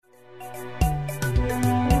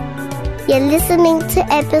You're listening to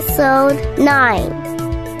episode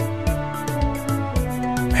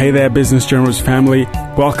 9. Hey there, Business Generals family.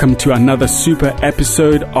 Welcome to another super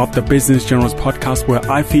episode of the Business Generals podcast, where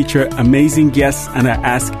I feature amazing guests and I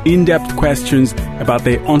ask in-depth questions about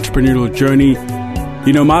their entrepreneurial journey.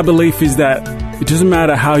 You know, my belief is that it doesn't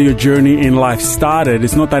matter how your journey in life started.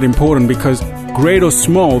 It's not that important, because great or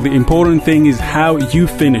small, the important thing is how you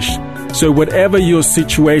finish. So whatever your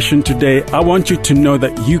situation today, I want you to know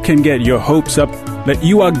that you can get your hopes up, that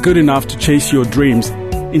you are good enough to chase your dreams.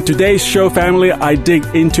 In today's show, family, I dig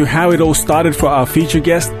into how it all started for our featured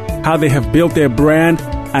guest, how they have built their brand,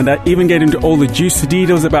 and I even get into all the juicy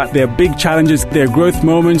details about their big challenges, their growth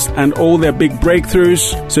moments, and all their big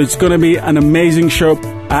breakthroughs. So it's going to be an amazing show.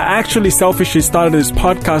 I actually selfishly started this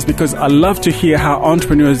podcast because I love to hear how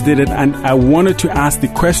entrepreneurs did it, and I wanted to ask the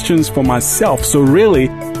questions for myself. So really,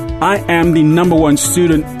 I am the number one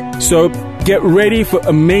student. So get ready for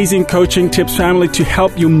amazing coaching tips, family, to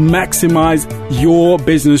help you maximize your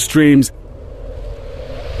business dreams.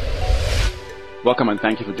 Welcome and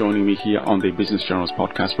thank you for joining me here on the Business Generals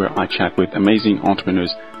podcast, where I chat with amazing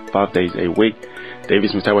entrepreneurs 5 days a week.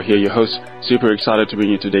 Davis Mutawa here, your host. Super excited to bring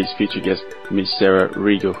you today's featured guest, Miss Sarah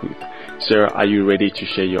Riegelhuth. Sarah, are you ready to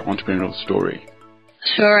share your entrepreneurial story?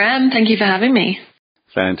 Sure am. Thank you for having me.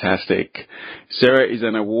 Fantastic. Sarah is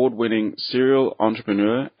an award-winning serial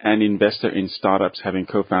entrepreneur and investor in startups, having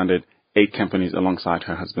co-founded 8 companies alongside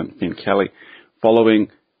her husband, Finn Kelly. Following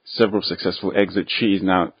several successful exits, she is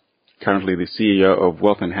now currently the CEO of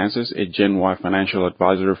Wealth Enhancers, a Gen Y financial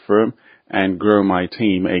advisory firm, and Grow My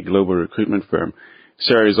Team, a global recruitment firm.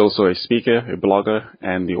 Sarah is also a speaker, a blogger,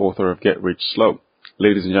 and the author of Get Rich Slow.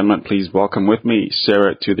 Ladies and gentlemen, please welcome with me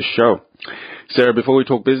Sarah to the show. Sarah, before we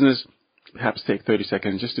talk business, perhaps take 30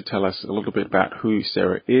 seconds just to tell us a little bit about who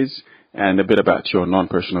Sarah is and a bit about your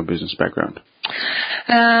non-personal business background.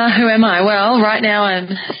 Who am I? Well, right now I'm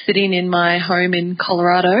sitting in my home in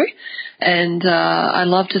Colorado, and I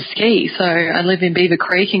love to ski. So I live in Beaver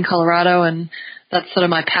Creek in Colorado, and that's sort of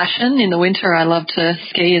my passion. In the winter, I love to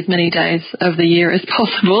ski as many days of the year as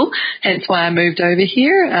possible, hence why I moved over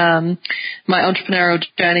here. My entrepreneurial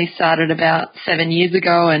journey started about 7 years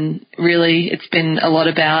ago, and really it's been a lot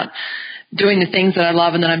about doing the things that I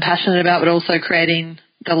love and that I'm passionate about, but also creating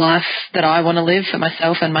the life that I want to live for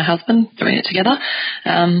myself and my husband, doing it together.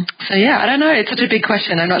 So yeah, I don't know. It's such a big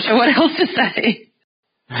question. I'm not sure what else to say.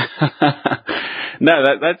 No,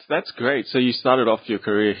 that's great. So you started off your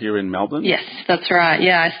career here in Melbourne? Yes, that's right.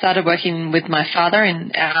 Yeah, I started working with my father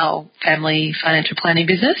in our family financial planning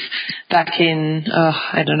business back in,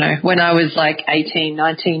 I don't know, when I was like 18,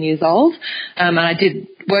 19 years old. And I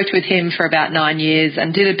worked with him for about 9 years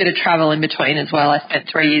and did a bit of travel in between as well. I spent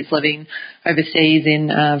 3 years living overseas in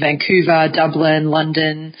Vancouver, Dublin,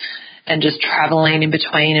 London, and just traveling in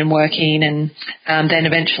between and working. And then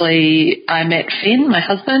eventually I met Finn, my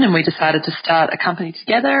husband, and we decided to start a company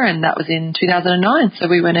together, and that was in 2009. So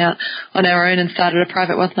we went out on our own and started a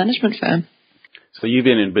private wealth management firm. So you've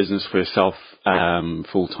been in business for yourself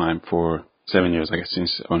full-time for 7 years, I guess,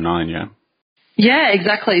 since 2009, yeah? Yeah,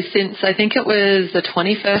 exactly. Since I think it was the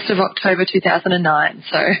 21st of October 2009.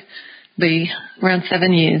 So be around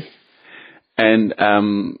 7 years. And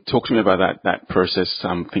talk to me about that process,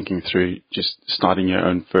 thinking through just starting your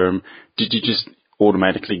own firm. Did you just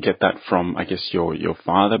automatically get that from, I guess, your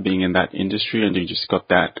father being in that industry, and you just got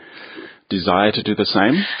that desire to do the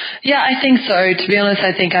same? Yeah, I think so. To be honest,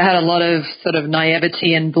 I think I had a lot of sort of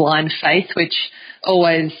naivety and blind faith, which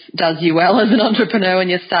always does you well as an entrepreneur when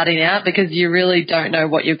you're starting out, because you really don't know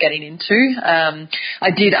what you're getting into.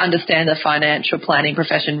 I did understand the financial planning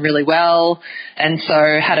profession really well, and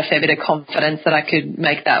so had a fair bit of confidence that I could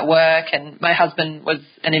make that work. And my husband was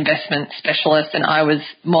an investment specialist, and I was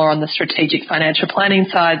more on the strategic financial planning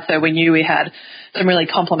side, so we knew we had some really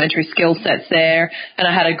complementary skill sets there. And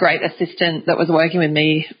I had a great assistant that was working with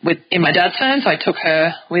me in my dad's firm, so I took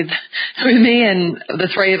her with me, and the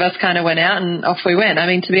three of us kind of went out and off we went. I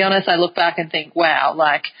mean, to be honest, I look back and think, wow,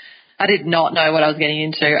 like I did not know what I was getting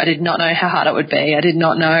into. I did not know how hard it would be. I did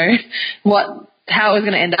not know how it was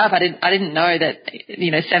going to end up. I didn't know that,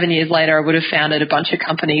 7 years later I would have founded a bunch of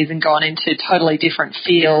companies and gone into totally different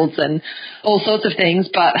fields and all sorts of things.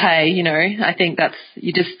 But hey, I think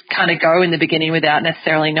you just kind of go in the beginning without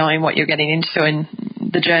necessarily knowing what you're getting into, and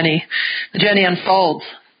the journey unfolds.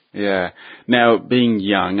 Yeah. Now, being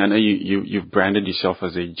young, I know you've branded yourself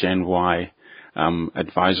as a Gen Y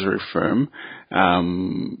advisory firm.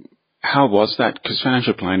 How was that? Because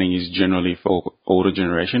financial planning is generally for older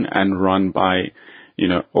generation and run by,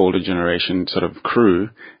 older generation sort of crew.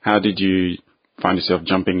 How did you find yourself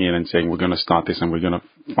jumping in and saying, we're going to start this and we're going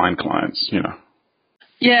to find clients,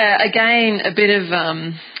 Yeah, again, a bit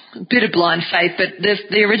of blind faith, but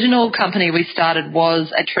the original company we started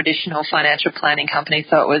was a traditional financial planning company.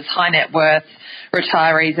 So it was high net worth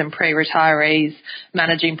retirees and pre-retirees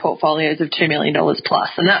managing portfolios of $2 million plus.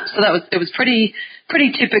 And it was pretty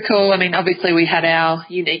typical. I mean, obviously we had our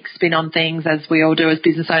unique spin on things as we all do as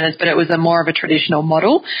business owners, but it was more of a traditional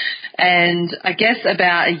model. And I guess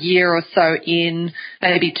about a year or so in,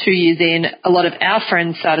 maybe 2 years in, a lot of our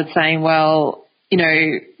friends started saying, well, you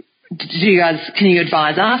know, can you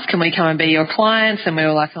advise us? Can we come and be your clients? And we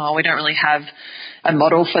were like, oh, we don't really have a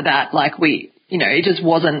model for that. Like it just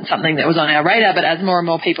wasn't something that was on our radar. But as more and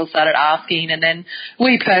more people started asking, and then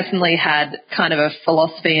we personally had kind of a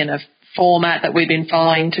philosophy and a format that we've been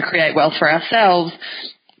following to create wealth for ourselves,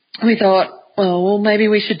 we thought, well, maybe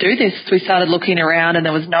we should do this. We started looking around and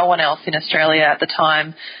there was no one else in Australia at the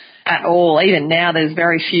time at all. Even now there's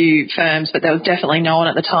very few firms, but there was definitely no one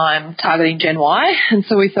at the time targeting Gen Y. And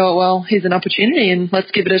so we thought, well, here's an opportunity and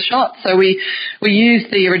let's give it a shot. So we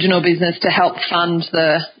used the original business to help fund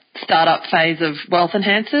the startup phase of Wealth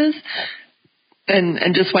Enhancers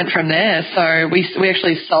and just went from there. So we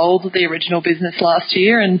actually sold the original business last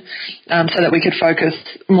year and so that we could focus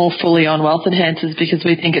more fully on Wealth Enhancers, because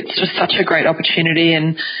we think it's just such a great opportunity,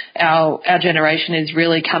 and our generation is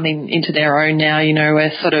really coming into their own now. You know,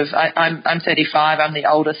 we're sort of, I'm 35, I'm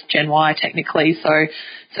the oldest Gen Y technically, so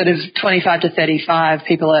sort of 25 to 35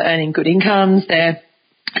 people are earning good incomes. They're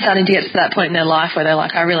starting to get to that point in their life where they're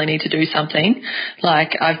like, I really need to do something.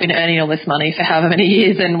 Like, I've been earning all this money for however many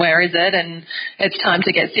years, and where is it? And it's time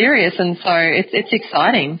to get serious. And so it's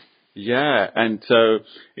exciting. Yeah. And so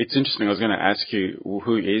it's interesting. I was going to ask you,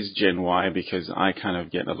 who is Gen Y? Because I kind of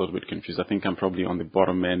get a little bit confused. I think I'm probably on the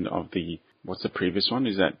bottom end of what's the previous one?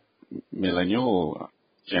 Is that millennial or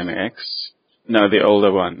Gen X? No, the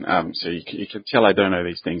older one. So you can tell I don't know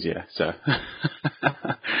these things yet. So.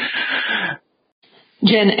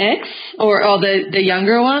 Gen X or the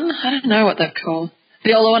younger one? I don't know what they're called.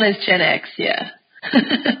 The older one is Gen X, yeah.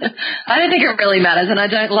 I don't think it really matters, and I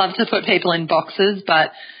don't love to put people in boxes,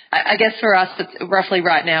 but I guess for us, it's roughly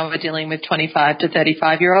right now we're dealing with 25 to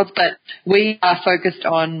 35-year-olds, but we are focused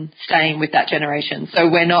on staying with that generation. So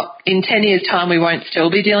we're not, in 10 years' time, we won't still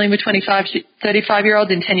be dealing with 25 to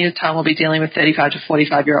 35-year-olds. In 10 years' time, we'll be dealing with 35 to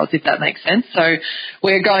 45-year-olds, if that makes sense. So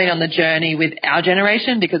we're going on the journey with our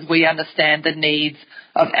generation because we understand the needs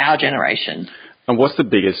of our generation. And what's the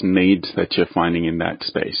biggest need that you're finding in that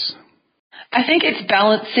space? I think it's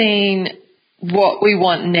balancing what we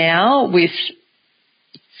want now with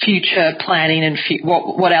future planning and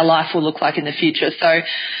what our life will look like in the future. So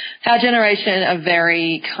our generation are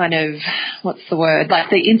very kind of, what's the word,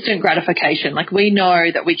 like the instant gratification. Like, we know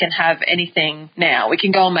that we can have anything now. We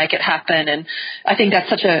can go and make it happen. And I think that's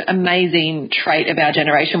such an amazing trait of our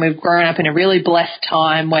generation. We've grown up in a really blessed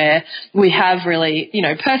time where we have really, you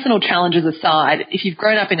know, personal challenges aside, if you've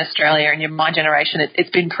grown up in Australia and you're my generation,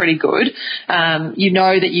 it's been pretty good. You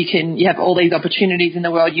know that you have all these opportunities in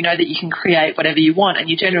the world. You know that you can create whatever you want, and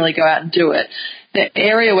you generally go out and do it. The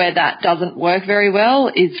area where that doesn't work very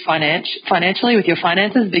well is financially with your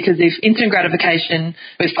finances, because if instant gratification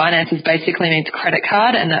with finances basically means credit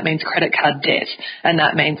card, and that means credit card debt, and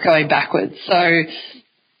that means going backwards. So,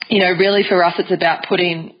 you know, really for us, it's about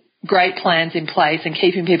putting great plans in place and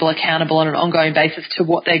keeping people accountable on an ongoing basis to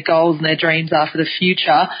what their goals and their dreams are for the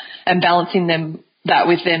future, and balancing that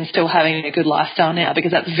with them still having a good lifestyle now,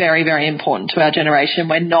 because that's very, very important to our generation.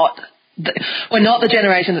 We're not the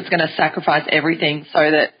generation that's going to sacrifice everything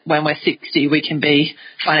so that when we're 60 we can be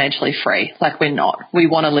financially free. Like, we're not. We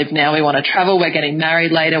want to live now. We want to travel. We're getting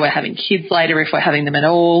married later. We're having kids later if we're having them at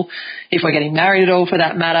all. If we're getting married at all, for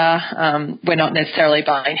that matter. We're not necessarily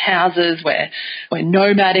buying houses. We're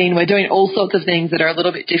nomading. We're doing all sorts of things that are a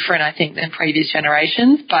little bit different, I think, than previous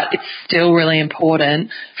generations. But it's still really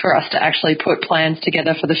important for us to actually put plans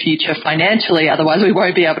together for the future financially. Otherwise, we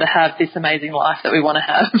won't be able to have this amazing life that we want to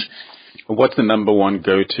have. What's the number one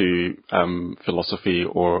go-to philosophy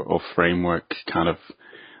or framework kind of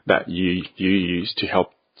that you use to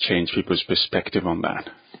help change people's perspective on that?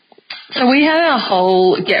 So we have our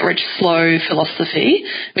whole get rich slow philosophy,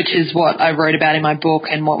 which is what I wrote about in my book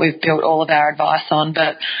and what we've built all of our advice on.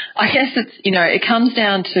 But I guess it's, you know, it comes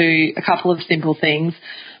down to a couple of simple things.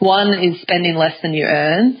 One is spending less than you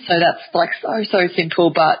earn. So that's like so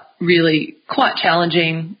simple, but really quite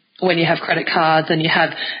challenging when you have credit cards and you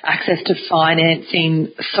have access to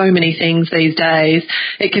financing so many things these days.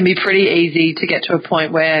 It can be pretty easy to get to a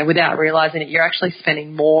point where, without realizing it, you're actually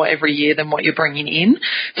spending more every year than what you're bringing in.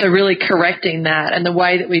 So really correcting that. And the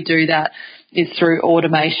way that we do that is through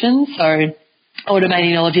automation. So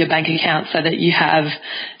automating all of your bank accounts so that you have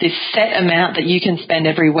this set amount that you can spend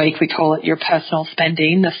every week. We call it your personal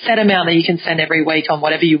spending, the set amount that you can spend every week on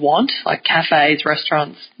whatever you want, like cafes,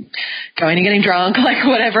 restaurants, going and getting drunk, like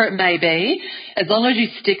whatever it may be. As long as you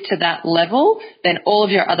stick to that level, then all of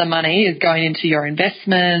your other money is going into your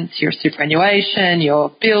investments, your superannuation,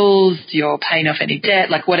 your bills, your paying off any debt,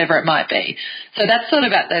 like whatever it might be. So that's sort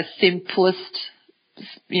of at the simplest,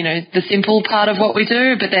 the simple part of what we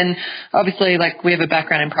do. But then obviously, like, we have a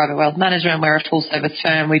background in private wealth management. We're a full service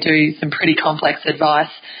firm. We do some pretty complex advice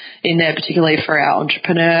in there, particularly for our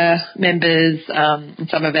entrepreneur members, and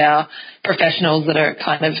some of our professionals that are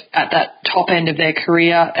kind of at that top end of their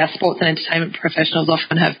career. Our sports and entertainment professionals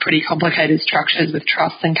often have pretty complicated structures with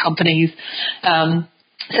trusts and companies.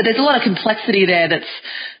 So there's a lot of complexity there that's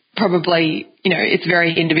probably, it's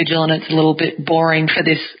very individual and it's a little bit boring for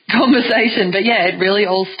this conversation. But yeah, it really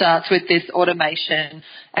all starts with this automation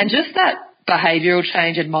and just that behavioural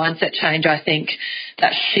change and mindset change. I think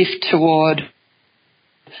that shift toward,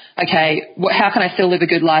 okay, how can I still live a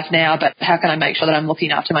good life now, but how can I make sure that I'm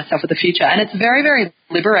looking after myself for the future? And it's very, very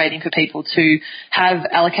liberating for people to have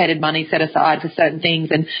allocated money set aside for certain things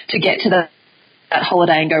and to get to that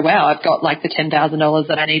holiday and go, wow, I've got like the $10,000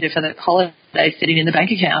 that I needed for the holiday sitting in the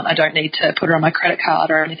bank account. I don't need to put it on my credit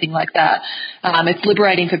card or anything like that. It's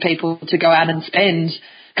liberating for people to go out and spend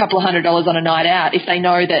a couple of $100 on a night out if they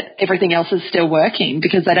know that everything else is still working,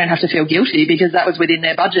 because they don't have to feel guilty because that was within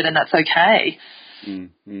their budget and that's okay.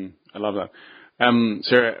 I love that.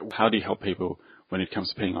 Sarah, how do you help people when it comes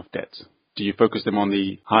to paying off debts? Do you focus them on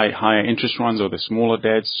the higher interest ones or the smaller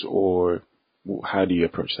debts, or how do you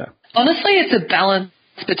approach that? Honestly, it's a balance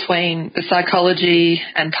between the psychology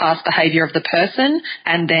and past behaviour of the person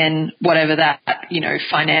and then whatever that,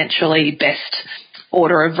 financially best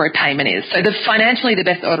order of repayment is. So financially the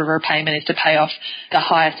best order of repayment is to pay off the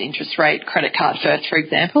highest interest rate credit card first, for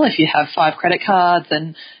example. If you have 5 credit cards,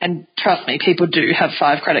 and trust me, people do have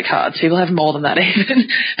 5 credit cards. People have more than that even.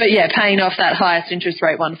 But yeah, paying off that highest interest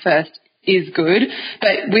rate one first is good.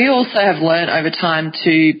 But we also have learned over time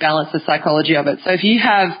to balance the psychology of it. So if you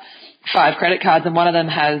have 5 credit cards and one of them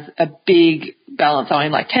has a big balance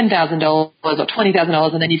owing like $10,000 or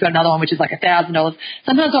 $20,000, and then you've got another one which is like $1,000.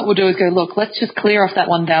 Sometimes what we'll do is go, look, let's just clear off that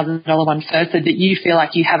 $1,000 one first so that you feel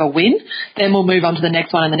like you have a win. Then we'll move on to the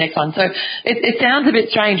next one and the next one. So it sounds a bit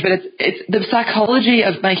strange, but it's the psychology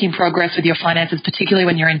of making progress with your finances, particularly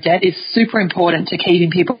when you're in debt, is super important to keeping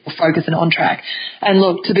people focused and on track. And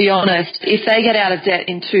look, to be honest, if they get out of debt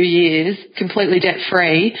in 2 years, completely debt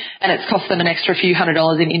free, and it's cost them an extra few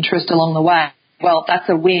 $100 in interest along the way, well, that's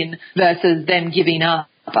a win versus them giving up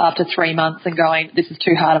after 3 months and going, this is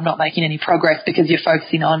too hard, I'm not making any progress, because you're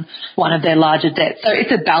focusing on one of their larger debts. So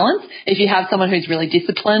it's a balance. If you have someone who's really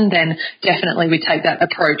disciplined, then definitely we take that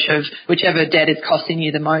approach of whichever debt is costing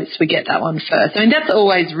you the most, we get that one first. I mean, that's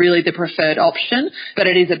always really the preferred option, but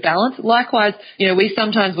it is a balance. Likewise, we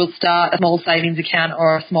sometimes will start a small savings account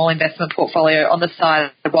or a small investment portfolio on the side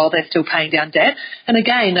while they're still paying down debt. And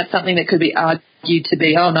again, that's something that could be argued to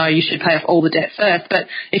be, oh no, you should pay off all the debt first. But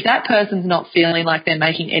if that person's not feeling like they're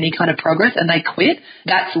making any kind of progress and they quit,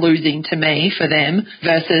 that's losing to me for them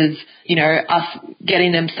versus, us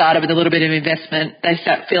getting them started with a little bit of investment. They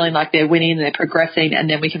start feeling like they're winning, they're progressing, and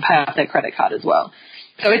then we can pay off their credit card as well.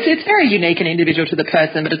 So it's very unique and individual to the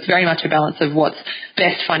person, but it's very much a balance of what's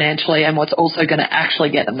best financially and what's also going to actually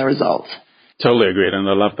get them the results. Totally agreed, and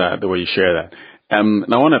I love that, the way you share that.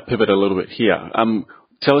 And I want to pivot a little bit here.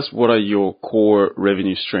 Tell us, what are your core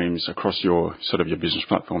revenue streams across your business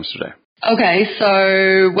platforms today? Okay,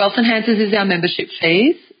 so Wealth Enhancers is our membership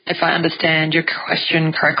fees, if I understand your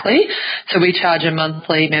question correctly. So we charge a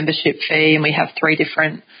monthly membership fee, and we have 3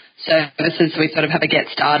 different services. We sort of have a Get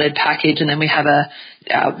Started package, and then we have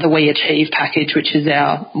the We Achieve package, which is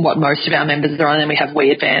what most of our members are on, and then we have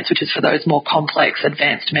We Advance, which is for those more complex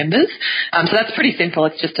advanced members. So that's pretty simple.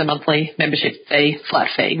 It's just a monthly membership fee, flat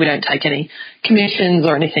fee. We don't take any commissions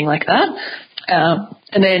or anything like that.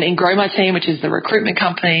 And then in Grow My Team, which is the recruitment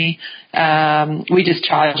company, we just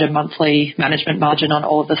charge a monthly management margin on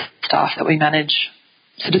all of the staff that we manage.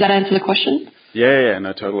 So does that answer the question? Yeah,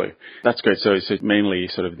 no, totally. That's great. So it's mainly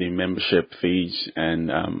sort of the membership fees and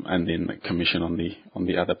then the commission on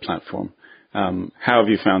the other platform. How have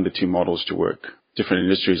you found the 2 models to work? Different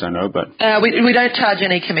industries, I know, but we don't charge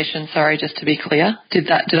any commission. Sorry, just to be clear. Did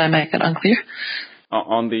I make that unclear?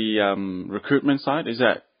 On the recruitment side,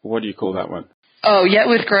 what do you call that one? Oh, yeah,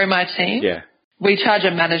 with Grow My Team. Yeah. We charge a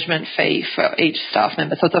management fee for each staff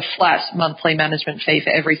member. So it's a flat monthly management fee for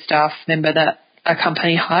every staff member that a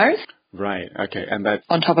company hires. Right. Okay. And that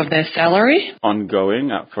on top of their salary. Ongoing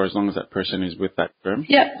for as long as that person is with that firm?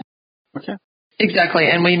 Yeah. Okay. Exactly.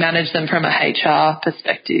 And we manage them from a HR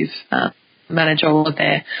perspective. Manage all of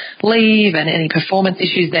their leave and any performance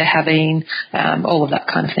issues they're having, all of that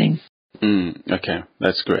kind of thing. Okay,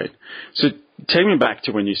 that's great. So take me back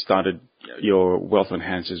to when you started your Wealth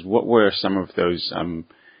Enhancers. What were some of those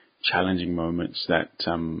challenging moments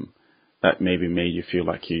that maybe made you feel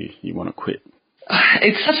like you want to quit?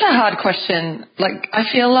 It's such a hard question. Like, I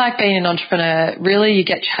feel like being an entrepreneur, really you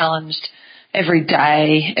get challenged every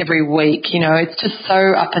day, every week. You know, it's just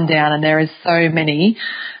so up and down, and there is so many.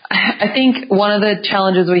 I think one of the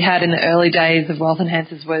challenges we had in the early days of Wealth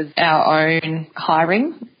Enhancers was our own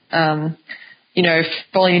hiring. You know,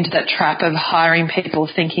 falling into that trap of hiring people,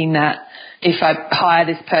 thinking that if I hire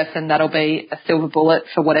this person, that'll be a silver bullet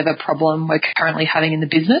for whatever problem we're currently having in the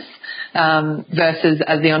business, versus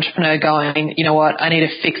as the entrepreneur going, you know what, I need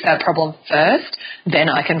to fix that problem first, then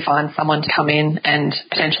I can find someone to come in and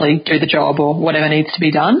potentially do the job or whatever needs to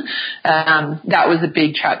be done. That was a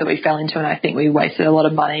big trap that we fell into, and I think we wasted a lot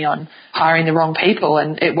of money on hiring the wrong people.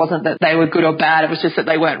 And it wasn't that they were good or bad, it was just that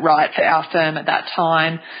they weren't right for our firm at that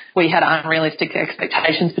time. We had unrealistic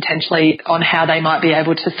expectations potentially on how they might be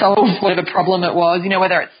able to solve whatever problem it was, you know,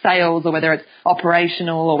 whether it's sales or whether it's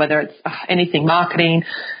operational or whether it's anything marketing.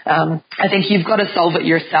 I think you've got to solve it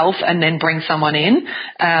yourself and then bring someone in,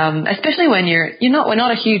 especially when we're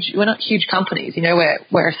not huge companies, you know,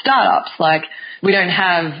 we're startups. Like, we don't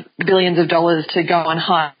have billions of dollars to go and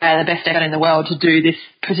hire the best expert in the world to do this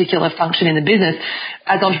particular function in the business.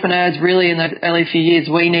 As entrepreneurs, really in the early few years,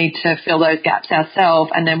 we need to fill those gaps ourselves.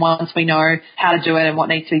 And then once we know how to do it and what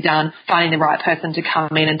needs to be done, finding the right person to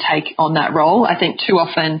come in and take on that role. I think too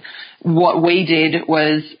often what we did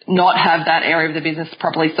was not have that area of the business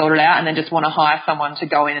properly sorted out and then just want to hire someone to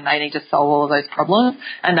go in and they need to solve all of those problems.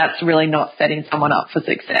 And that's really not setting someone up for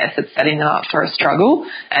success. It's setting them up for a struggle.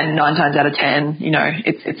 And 9 times out of 10, you know,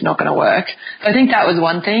 it's not going to work. So I think that was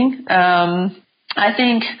one thing. I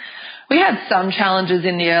think we had some challenges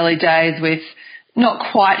in the early days with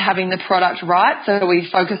not quite having the product right. So we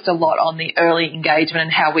focused a lot on the early engagement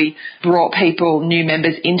and how we brought people, new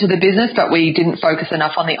members into the business, but we didn't focus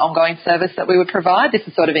enough on the ongoing service that we would provide. This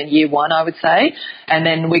is sort of in year 1, I would say. And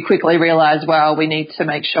then we quickly realized, well, we need to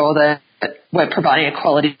make sure that we're providing a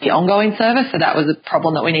quality ongoing service. So that was a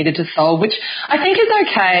problem that we needed to solve, which I think is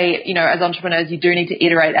okay. You know, as entrepreneurs, you do need to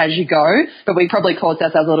iterate as you go, but we probably caused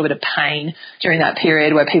ourselves a little bit of pain during that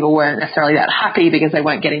period where people weren't necessarily that happy because they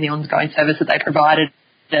weren't getting the ongoing service that they provided.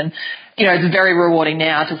 And, you know, it's very rewarding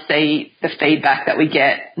now to see the feedback that we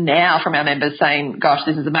get now from our members saying, gosh,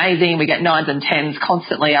 this is amazing. We get 9s and 10s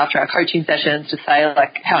constantly after our coaching sessions to say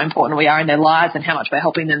like how important we are in their lives and how much we're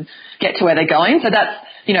helping them get to where they're going. So that's,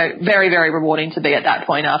 you know, very, very rewarding to be at that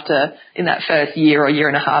point after in that first year or year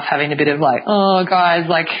and a half having a bit of like, oh guys,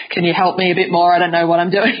 like, can you help me a bit more? I don't know what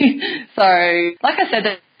I'm doing. So like I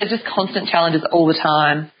said, there's just constant challenges all the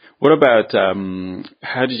time. What about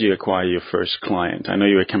how did you acquire your first client? I know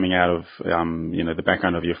you were coming out of, you know, the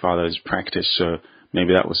background of your father's practice, so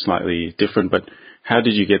maybe that was slightly different, but how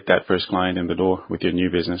did you get that first client in the door with your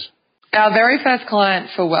new business? Our very first client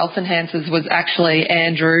for Wealth Enhancers was actually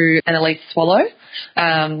Andrew and Elise Swallow.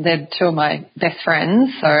 They're 2 of my best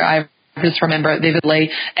friends, so I just remember it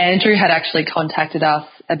vividly. Andrew had actually contacted us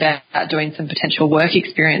about doing some potential work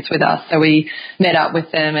experience with us. So we met up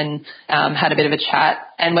with them and had a bit of a chat.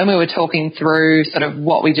 And when we were talking through sort of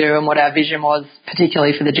what we do and what our vision was,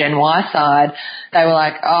 particularly for the Gen Y side, they were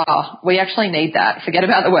like, oh, we actually need that. Forget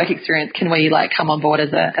about the work experience. Can we like come on board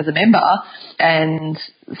as a member? And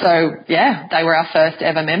so, yeah, they were our first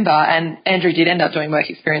ever member. And Andrew did end up doing work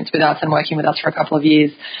experience with us and working with us for a couple of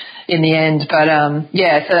years in the end. But,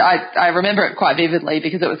 yeah, so I remember it quite vividly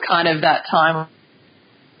because it was kind of that time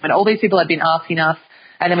when all these people had been asking us,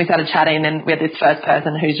 and then we started chatting, and then we had this first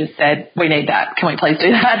person who just said, we need that. Can we please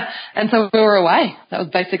do that? And so we were away. That was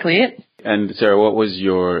basically it. And Sarah, what was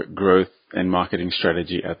your growth and marketing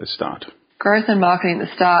strategy at the start? Growth and marketing at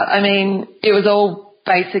the start. I mean, it was all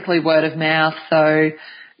basically word of mouth. So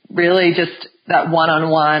really just that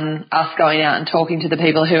one-on-one, us going out and talking to the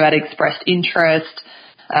people who had expressed interest,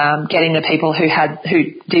 getting the people who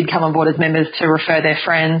did come on board as members to refer their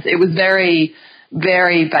friends. It was very,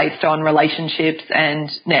 very based on relationships and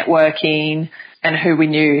networking and who we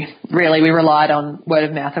knew. Really, we relied on word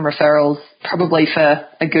of mouth and referrals probably for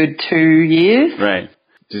a good 2 years. Right.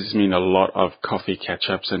 Does this mean a lot of coffee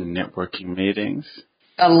catch-ups and networking meetings?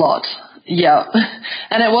 A lot, yeah.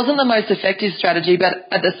 And it wasn't the most effective strategy, but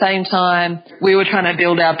at the same time, we were trying to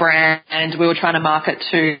build our brand. We were trying to market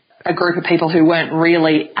to a group of people who weren't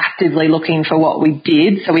really actively looking for what we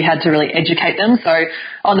did, so we had to really educate them. So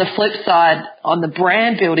on the flip side, on the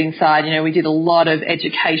brand building side, we did a lot of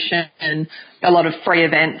education and a lot of free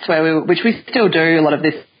events which we still do, a lot of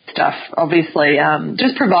this stuff, obviously,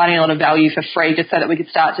 just providing a lot of value for free just so that we could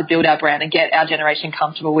start to build our brand and get our generation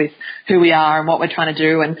comfortable with who we are and what we're trying to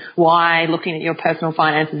do and why looking at your personal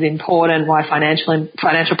finances is important, why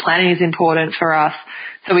financial planning is important for us.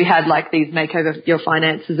 So we had like these makeover your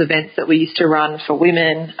finances events that we used to run for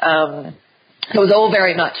women. So it was all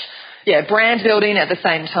very much, brand building at the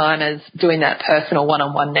same time as doing that personal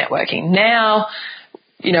one-on-one networking. Now,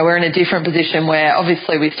 we're in a different position where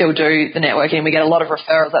obviously we still do the networking. We get a lot of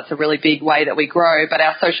referrals. That's a really big way that we grow. But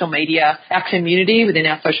our social media, our community within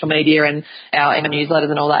our social media and our email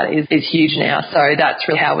newsletters and all that is huge now. So that's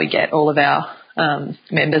really how we get all of our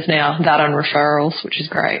members now, that on referrals, which is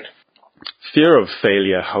great. Fear of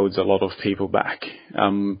failure holds a lot of people back.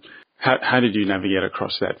 How did you navigate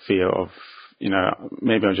across that fear of,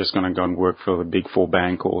 maybe I'm just going to go and work for the big four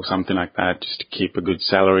bank or something like that just to keep a good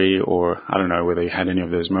salary, or I don't know whether you had any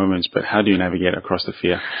of those moments, but how do you navigate across the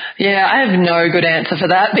fear? Yeah, I have no good answer for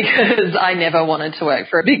that because I never wanted to work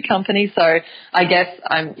for a big company. So I guess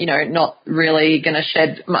I'm, not really going to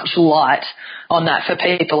shed much light on that for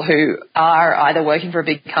people who are either working for a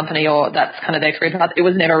big company or that's kind of their career path. It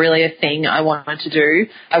was never really a thing I wanted to do.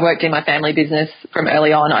 I worked in my family business from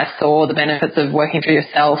early on. I saw the benefits of working for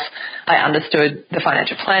yourself. I understood the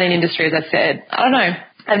financial planning industry, as I said. I don't know.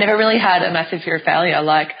 I've never really had a massive fear of failure.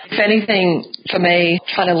 Like, if anything, for me,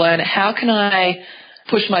 trying to learn how can I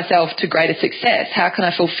push myself to greater success? How can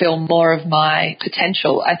I fulfill more of my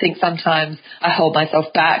potential? I think sometimes I hold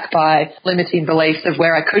myself back by limiting beliefs of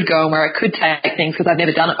where I could go and where I could take things because I've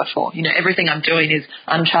never done it before. Everything I'm doing is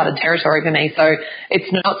uncharted territory for me. So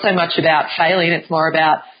it's not so much about failing. It's more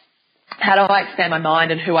about how do I expand my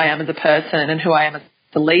mind and who I am as a person and who I am as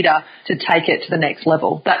the leader to take it to the next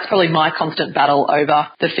level. That's probably my constant battle over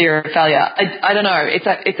the fear of failure. I don't know.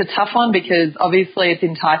 It's a tough one because obviously it's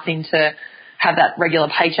enticing to have that regular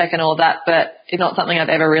paycheck and all that, but it's not something I've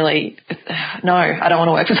ever really, no, I don't want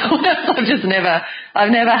to work for someone else.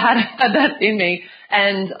 I've never had that in me.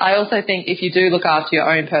 And I also think if you do look after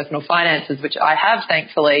your own personal finances, which I have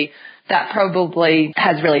thankfully, that probably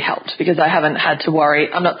has really helped because I haven't had to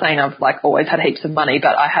worry. I'm not saying I've always had heaps of money,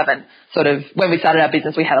 but I haven't when we started our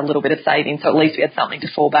business, we had a little bit of savings. So at least we had something to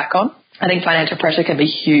fall back on. I think financial pressure can be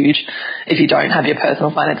huge if you don't have your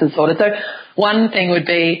personal finances sorted. So one thing would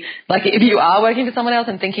be, if you are working for someone else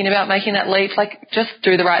and thinking about making that leap, just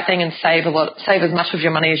do the right thing and save as much of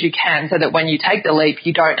your money as you can so that when you take the leap,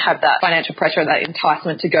 you don't have that financial pressure, that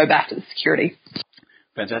enticement to go back to the security.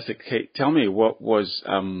 Fantastic. Kate, tell me, what was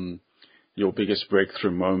your biggest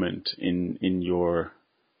breakthrough moment in your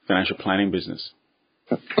financial planning business?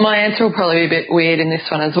 My answer will probably be a bit weird in this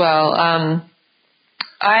one as well.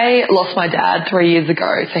 I lost my dad 3 years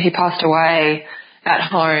ago. So he passed away at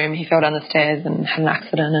home. He fell down the stairs and had an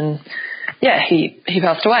accident and he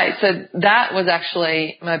passed away. So that was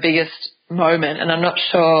actually my biggest moment. And I'm not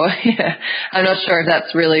sure if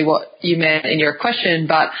that's really what you meant in your question,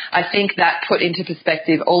 but I think that put into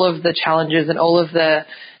perspective all of the challenges and all of the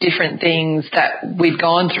different things that we've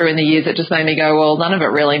gone through in the years. It just made me go, well, none of it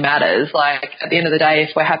really matters. At the end of the day,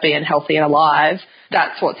 if we're happy and healthy and alive,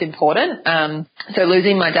 that's what's important. So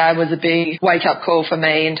losing my dad was a big wake-up call for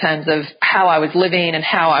me in terms of how I was living and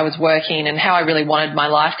how I was working and how I really wanted my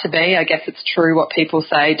life to be. I guess it's true what people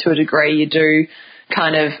say to a degree. You do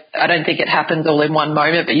I don't think it happens all in one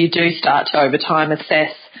moment, but you do start to over time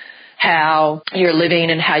assess how you're living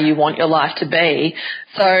and how you want your life to be.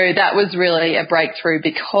 So that was really a breakthrough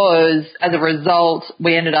because as a result,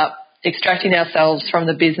 we ended up extracting ourselves from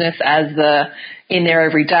the business as in there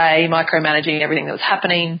every day, micromanaging everything that was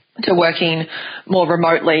happening, to working more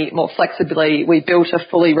remotely, more flexibly. We built a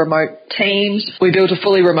fully remote team.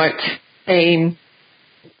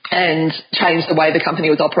 And changed the way the company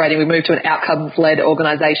was operating. We moved to an outcomes-led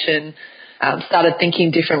organisation, started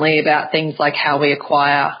thinking differently about things like how we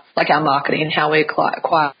acquire, our marketing and how we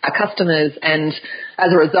acquire our customers. And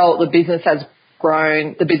as a result, the business has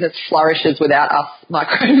grown. The business flourishes without us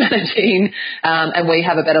micromanaging, and we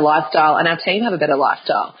have a better lifestyle and our team have a better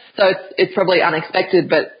lifestyle. So it's probably unexpected,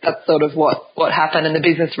 but that's sort of what happened, and the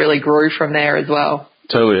business really grew from there as well.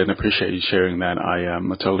 Totally, and appreciate you sharing that. I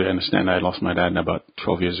totally understand. I lost my dad about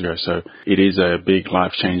 12 years ago, so it is a big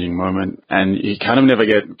life-changing moment, and you kind of never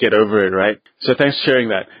get over it, right? So thanks for sharing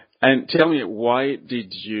that. And tell me, why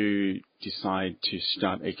did you decide to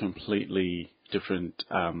start a completely different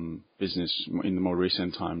business in the more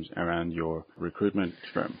recent times around your recruitment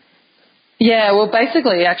firm? Yeah, well,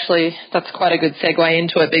 basically, actually, that's quite a good segue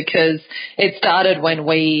into it because it started when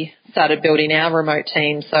we started building our remote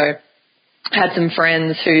team. So I had some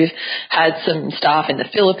friends who had some staff in the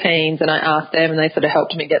Philippines, and I asked them and they sort of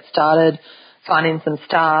helped me get started finding some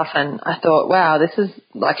staff, and I thought, wow, this is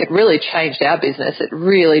like, it really changed our business. It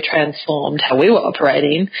really transformed how we were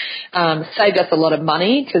operating, saved us a lot of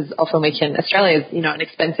money because often Australia is, an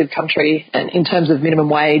expensive country, and in terms of minimum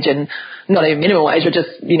wage, and not even minimum wage, but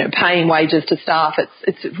just, paying wages to staff,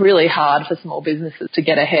 it's really hard for small businesses to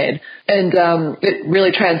get ahead. And it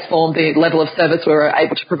really transformed the level of service we were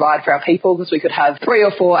able to provide for our people, because we could have 3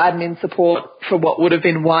 or 4 admin support for what would have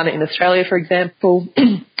been 1 in Australia, for example.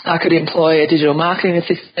 I could employ a digital marketing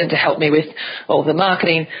assistant to help me with all of the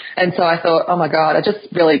marketing. And so I thought, oh my God, I just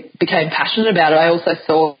really became passionate about it. I also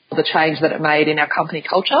saw the change that it made in our company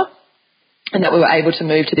culture, and that we were able to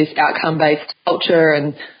move to this outcome-based culture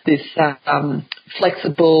and this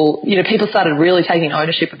flexible, people started really taking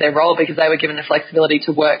ownership of their role because they were given the flexibility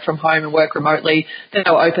to work from home and work remotely. Then they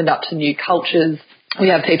were opened up to new cultures. We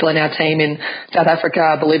have people in our team in South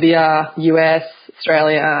Africa, Bolivia, US,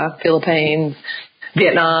 Australia, Philippines,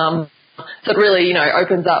 Vietnam. So it really,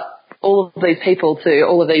 opens up all of these people to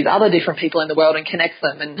all of these other different people in the world and connects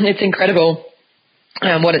them. And it's incredible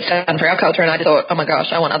what it's done for our culture. And I just thought, oh my gosh,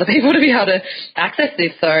 I want other people to be able to access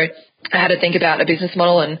this. So I had to think about a business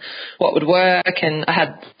model and what would work. And I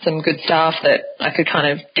had some good staff that I could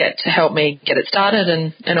kind of get to help me get it started,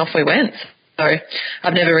 and off we went. So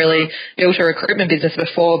I've never really built a recruitment business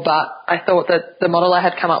before, but I thought that the model I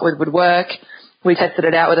had come up with would work. We tested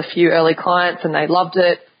it out with a few early clients and they loved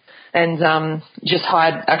it, and just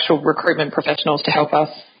hired actual recruitment professionals to help us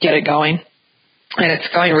get it going. And it's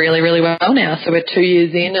going really, really well now. So we're 2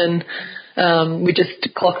 years in, and we just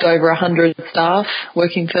clocked over 100 staff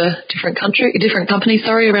working for different companies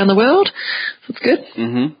around the world. So it's good.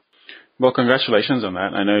 Mm-hmm. Well, congratulations on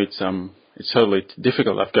that. I know it's totally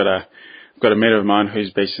difficult. I've got a mate of mine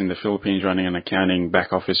who's based in the Philippines running an accounting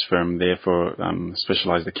back office firm there for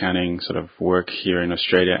specialized accounting sort of work here in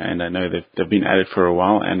Australia, and I know they've been at it for a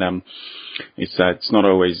while, and it's not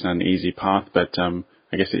always an easy path, but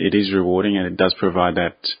I guess it is rewarding, and it does provide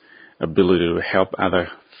that ability to help other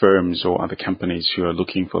firms or other companies who are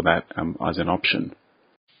looking for that as an option.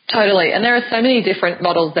 Totally. And there are so many different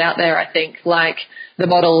models out there, I think, like the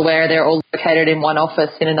model where they're all located in one office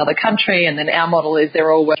in another country, and then our model is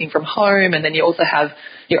they're all working from home, and then you also have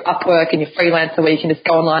your Upwork and your freelancer where you can just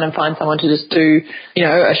go online and find someone to just do,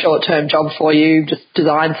 a short-term job for you, just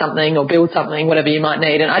design something or build something, whatever you might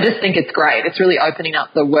need. And I just think it's great. It's really opening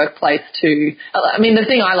up the workplace to, the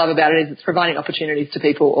thing I love about it is it's providing opportunities to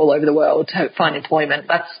people all over the world to find employment.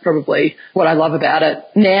 That's probably what I love about it.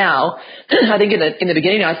 Now, I think in the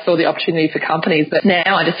beginning I saw the opportunity for companies, but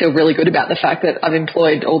now I just feel really good about the fact that I've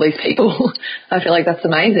employed all these people. I feel like that's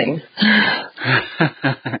amazing.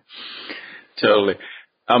 Totally.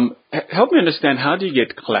 Help me understand, how do you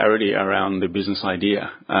get clarity around the business idea?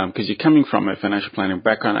 Because you're coming from a financial planning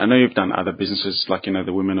background. I know you've done other businesses like,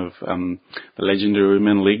 the Women of, the Legendary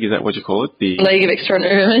Women League, is that what you call it? The League of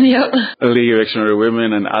Extraordinary Women, yep. The League of Extraordinary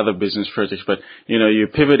Women and other business projects. But, you're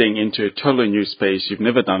pivoting into a totally new space. You've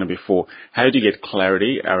never done it before. How do you get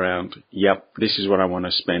clarity around, this is what I want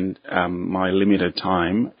to spend my limited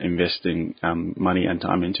time investing money and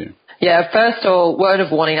time into? Yeah, first of all, word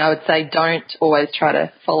of warning, I would say don't always try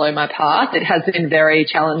to follow my path. It has been very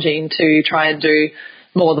challenging to try and do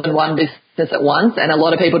more than one business at once, and a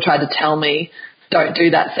lot of people tried to tell me, don't do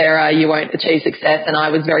that, Sarah, you won't achieve success. And I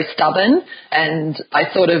was very stubborn, and I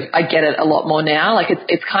get it a lot more now. Like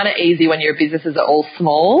it's kind of easy when your businesses are all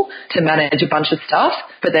small to manage a bunch of stuff,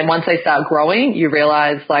 but then once they start growing, you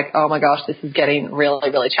realize like, oh my gosh, this is getting really,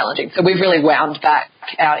 really challenging. So we've really wound back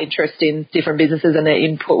our interest in different businesses and the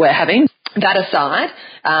input we're having. That aside,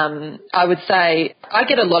 I would say I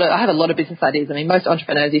have a lot of business ideas. Most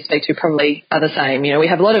entrepreneurs you speak to probably are the same. We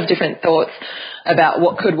have a lot of different thoughts about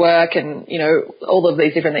what could work and, all of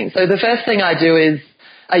these different things. So the first thing I do is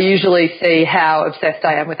I usually see how obsessed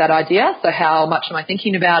I am with that idea. So how much am I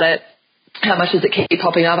thinking about it? How much does it keep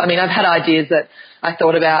popping up? I've had ideas that I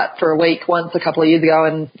thought about for a week once a couple of years ago,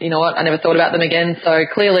 and you know what? I never thought about them again. So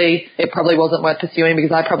clearly it probably wasn't worth pursuing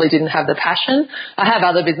because I probably didn't have the passion. I have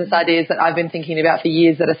other business ideas that I've been thinking about for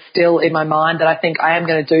years that are still in my mind that I think I am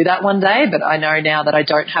going to do that one day, but I know now that I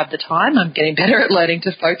don't have the time. I'm getting better at learning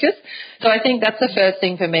to focus. So I think that's the first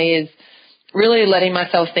thing for me, is really letting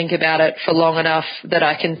myself think about it for long enough that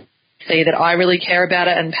I can see that I really care about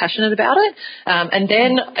it and passionate about it. And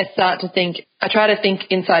then I try to think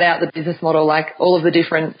inside out the business model, like all of the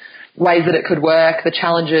different ways that it could work, the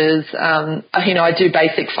challenges. I do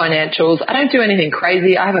basic financials. I don't do anything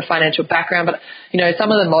crazy. I have a financial background, but,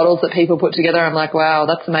 some of the models that people put together, I'm like, wow,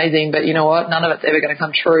 that's amazing. But you know what? None of it's ever going to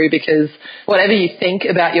come true, because whatever you think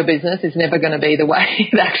about your business is never going to be the way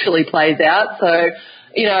it actually plays out. So,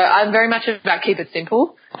 I'm very much about keep it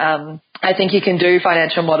simple. I think you can do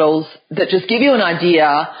financial models that just give you an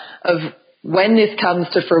idea of when this comes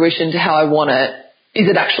to fruition to how I want it, is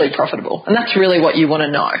it actually profitable? And that's really what you want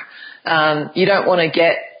to know. You don't want to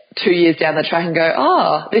get 2 years down the track and go,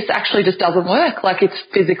 oh, this actually just doesn't work. Like, it's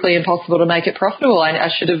physically impossible to make it profitable. I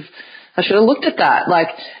should have looked at that.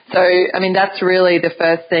 That's really the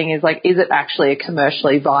first thing is is it actually a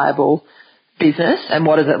commercially viable business, and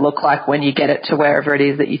what does it look like when you get it to wherever it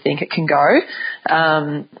is that you think it can go?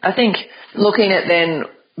 I think looking at then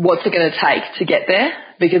what's it going to take to get there,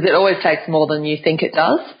 because it always takes more than you think it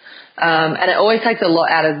does. And it always takes a lot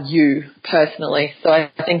out of you personally. So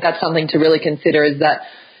I think that's something to really consider, is that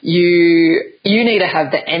you need to have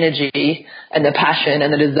the energy and the passion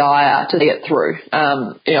and the desire to see it through.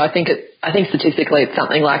 I think statistically it's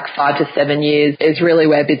something like 5 to 7 years is really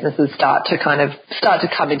where businesses start to come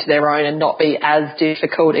into their own and not be as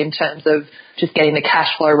difficult in terms of just getting the cash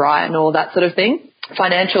flow right and all that sort of thing.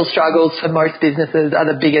 Financial struggles for most businesses are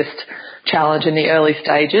the biggest challenge in the early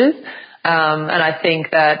stages. And I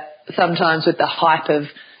think that sometimes with the hype of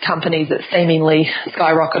companies that seemingly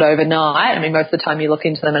skyrocket overnight, most of the time you look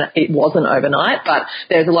into them and it wasn't overnight, but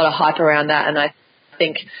there's a lot of hype around that. And I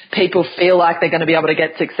think people feel like they're going to be able to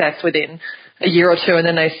get success within a year or two, and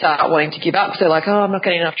then they start wanting to give up. So they're like, oh, I'm not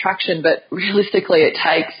getting enough traction. But realistically, it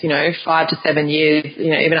takes, 5 to 7 years,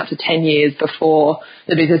 even up to 10 years before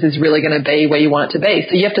the business is really going to be where you want it to be.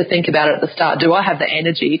 So you have to think about it at the start. Do I have the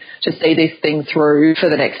energy to see this thing through for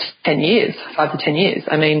the next 10 years, 5 to 10 years?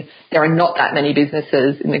 There are not that many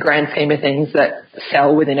businesses in the grand scheme of things that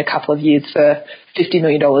sell within a couple of years for $50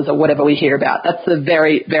 million or whatever we hear about. That's a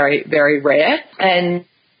very, very, very rare. And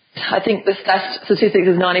I think the statistics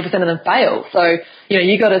is 90% of them fail. So,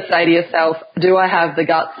 you got to say to yourself, do I have the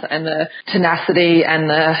guts and the tenacity and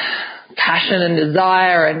the passion and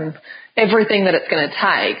desire and everything that it's going to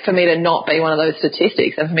take for me to not be one of those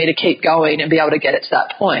statistics, and for me to keep going and be able to get it to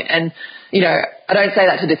that point? And, I don't say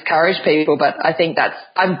that to discourage people, but I think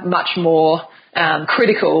I'm much more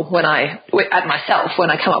critical at myself when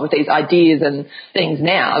I come up with these ideas and things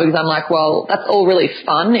now, because I'm like, well, that's all really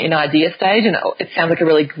fun in idea stage and it sounds like a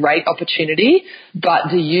really great opportunity, but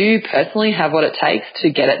do you personally have what it takes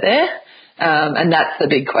to get it there? And that's the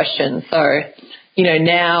big question. So,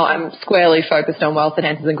 now I'm squarely focused on Wealth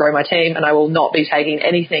Enhancers and grow my team, and I will not be taking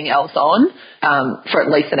anything else on for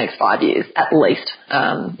at least the next 5 years, at least.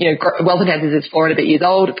 Wealth Enhancers is 4 and a bit years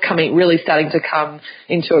old. It's really starting to come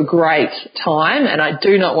into a great time, and I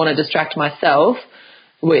do not want to distract myself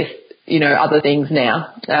with, other things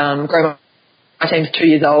now. Grow my team's 2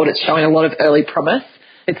 years old. It's showing a lot of early promise.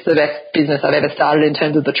 It's the best business I've ever started in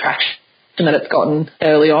terms of the traction that it's gotten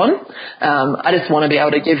early on. I just want to be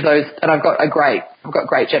able to give those, and I've got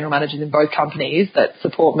great general managers in both companies that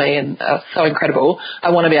support me and are so incredible. I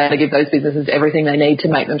want to be able to give those businesses everything they need to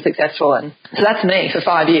make them successful. And so that's me for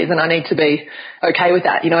 5 years, and I need to be okay with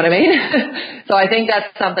that. You know what I mean? So I think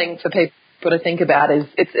that's something for people to think about, is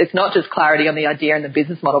it's not just clarity on the idea and the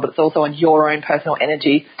business model, but it's also on your own personal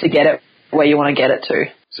energy to get it where you want to get it to.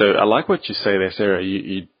 So I like what you say there, Sarah.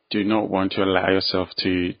 You do not want to allow yourself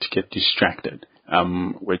to get distracted,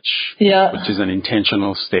 which is an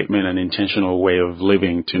intentional statement, an intentional way of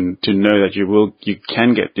living, to know that you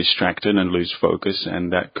can get distracted and lose focus,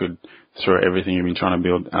 and that could throw everything you've been trying to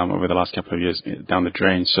build over the last couple of years down the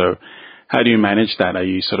drain. So how do you manage that? Are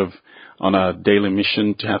you sort of on a daily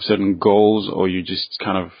mission to have certain goals, or you just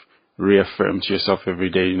kind of reaffirm to yourself every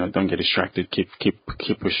day, don't get distracted, keep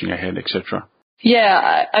pushing ahead, etc.?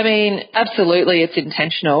 Yeah, absolutely, it's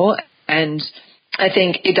intentional, and I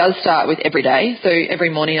think it does start with every day. So every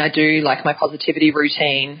morning I do my positivity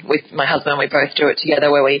routine with my husband. We both do it together,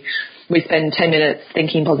 where we spend 10 minutes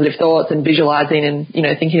thinking positive thoughts and visualizing and,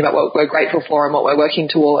 thinking about what we're grateful for and what we're working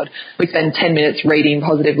toward. We spend 10 minutes reading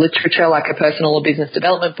positive literature, like a personal or business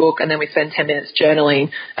development book, and then we spend 10 minutes journaling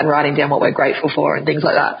and writing down what we're grateful for and things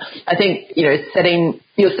like that. I think, setting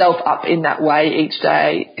yourself up in that way each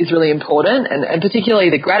day is really important, and particularly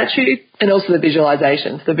the gratitude and also the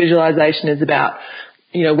visualization. So the visualization is about,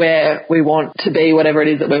 where we want to be, whatever it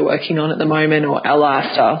is that we're working on at the moment, or our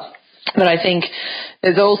lifestyle. But I think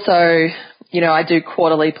there's also, I do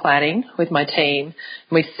quarterly planning with my team, and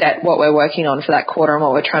we set what we're working on for that quarter and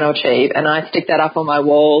what we're trying to achieve. And I stick that up on my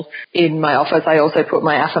wall in my office. I also put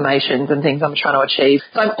my affirmations and things I'm trying to achieve.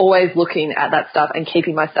 So I'm always looking at that stuff and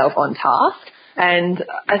keeping myself on task. And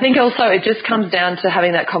I think also it just comes down to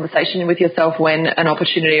having that conversation with yourself when an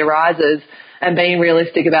opportunity arises and being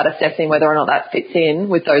realistic about assessing whether or not that fits in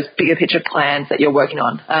with those bigger picture plans that you're working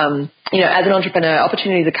on. As an entrepreneur,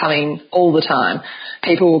 opportunities are coming all the time.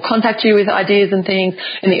 People will contact you with ideas and things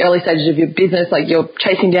in the early stages of your business, like you're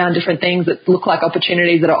chasing down different things that look like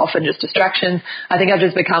opportunities that are often just distractions. I think I've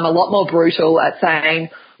just become a lot more brutal at saying,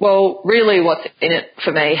 well, really what's in it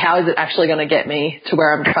for me? How is it actually going to get me to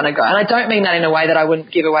where I'm trying to go? And I don't mean that in a way that I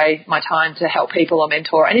wouldn't give away my time to help people or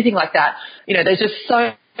mentor or anything like that. There's just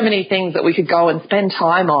so many things that we could go and spend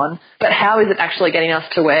time on, but how is it actually getting us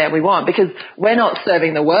to where we want? Because we're not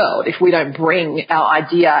serving the world if we don't bring our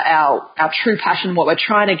idea, our true passion, what we're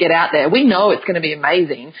trying to get out there. We know it's going to be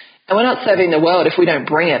amazing, and we're not serving the world if we don't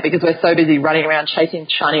bring it because we're so busy running around chasing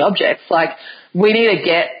shiny objects. Like, we need to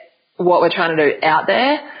get what we're trying to do out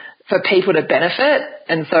there for people to benefit.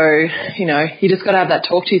 And so, you just got to have that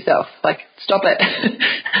talk to yourself. Like, stop it.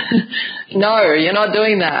 No, you're not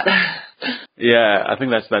doing that. Yeah, I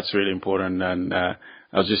think that's really important. And I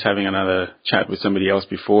was just having another chat with somebody else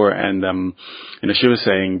before, and she was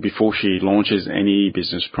saying before she launches any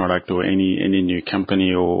business product or any new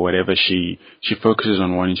company or whatever, she focuses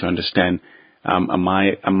on wanting to understand, am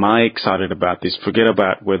I excited about this? Forget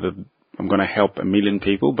about whether I'm going to help 1 million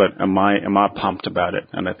people, but am I pumped about it?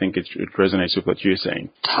 And I think it resonates with what you're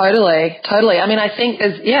saying. Totally. I mean, I think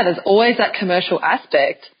there's always that commercial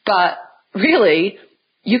aspect, but really,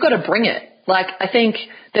 you got to bring it. Like, I think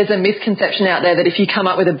there's a misconception out there that if you come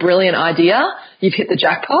up with a brilliant idea, you've hit the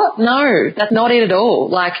jackpot. No, that's not it at all.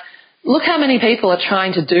 Like, look how many people are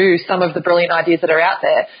trying to do some of the brilliant ideas that are out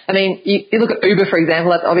there. I mean, you look at Uber, for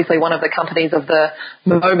example. That's obviously one of the companies of the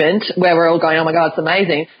moment where we're all going, oh my God, it's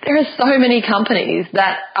amazing. There are so many companies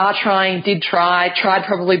that are tried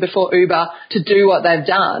probably before Uber to do what they've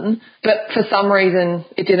done, but for some reason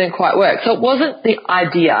it didn't quite work. So it wasn't the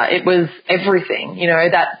idea, it was everything,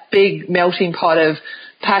 that big melting pot of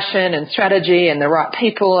passion and strategy and the right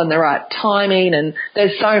people and the right timing, and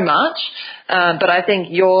there's so much. But I think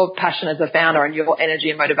your passion as a founder and your energy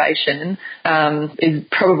and motivation is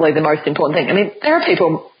probably the most important thing. I mean, there are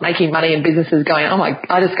people making money in businesses going,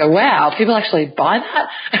 I just go, wow, people actually buy that?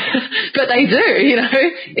 But they do,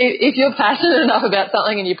 If you're passionate enough about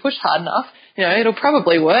something and you push hard enough, it'll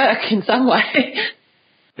probably work in some way.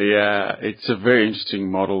 Yeah, it's a very interesting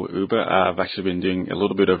model, Uber. I've actually been doing a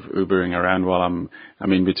little bit of Ubering around while I'm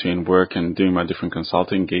in between work and doing my different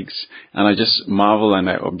consulting gigs. And I just marvel and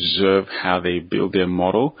I observe how they build their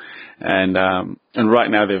model. And right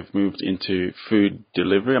now they've moved into food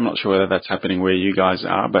delivery. I'm not sure whether that's happening where you guys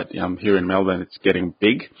are, but here in Melbourne, it's getting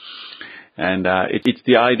big. And it's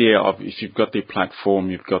the idea of if you've got the platform,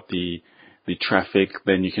 you've got the traffic,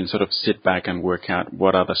 then you can sort of sit back and work out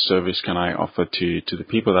what other service can I offer to the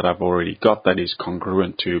people that I've already got that is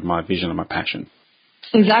congruent to my vision and my passion.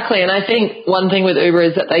 Exactly. And I think one thing with Uber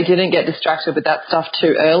is that they didn't get distracted with that stuff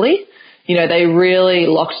too early. They really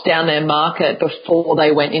locked down their market before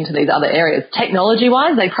they went into these other areas.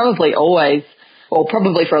 Technology-wise, they probably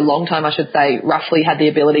for a long time, I should say, roughly had the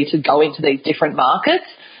ability to go into these different markets.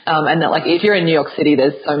 And that, like, if you're in New York City,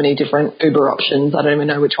 there's so many different Uber options. I don't even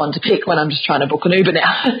know which one to pick when I'm just trying to book an Uber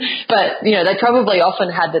now. But, they probably often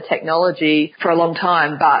had the technology for a long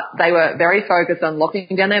time, but they were very focused on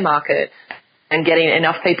locking down their market and getting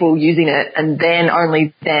enough people using it. And then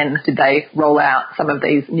only then did they roll out some of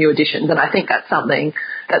these new additions. And I think that's something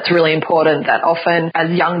that's really important, that often as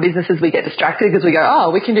young businesses, we get distracted because we go, oh,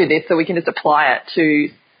 we can do this, so we can just apply it to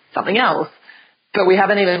something else. But we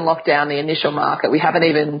haven't even locked down the initial market. We haven't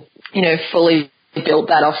even, fully built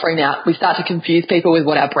that offering out. We start to confuse people with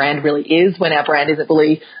what our brand really is when our brand isn't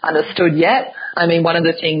fully understood yet. I mean, one of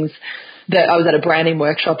the things that I was at a branding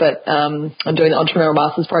workshop I'm doing the Entrepreneurial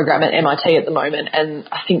Masters program at MIT at the moment. And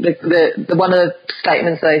I think the one of the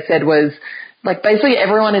statements they said was, like, basically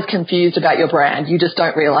everyone is confused about your brand. You just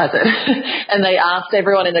don't realize it. And they asked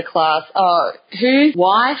everyone in the class, whose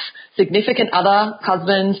wife, significant other,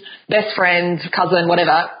 husband, best friend, cousin,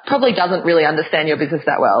 whatever, probably doesn't really understand your business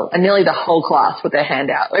that well. And nearly the whole class put their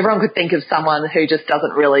hand out. Everyone could think of someone who just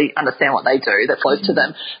doesn't really understand what they do that flows to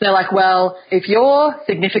them. And they're like, well, if your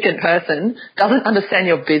significant person doesn't understand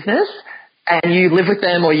your business and you live with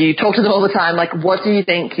them or you talk to them all the time, like, what do you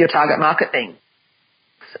think your target market thinks?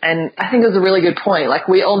 And I think it was a really good point. Like,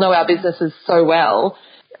 we all know our businesses so well.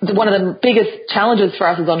 One of the biggest challenges for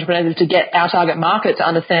us as entrepreneurs is to get our target market to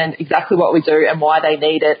understand exactly what we do and why they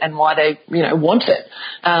need it and why they, want it.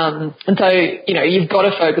 And so, you've got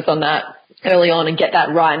to focus on that. early on and get that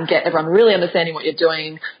right and get everyone really understanding what you're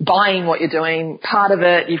doing, buying what you're doing, part of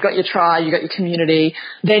it, you've got your tribe, you've got your community,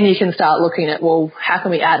 then you can start looking at, well, how can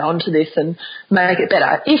we add on to this and make it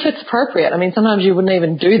better? If it's appropriate. I mean, sometimes you wouldn't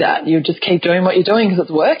even do that. You just keep doing what you're doing because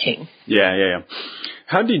it's working. Yeah.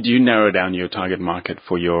 How did you narrow down your target market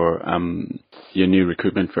for your new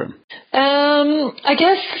recruitment firm? I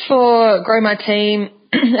guess for Grow My Team,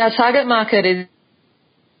 our target market is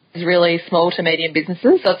really small to medium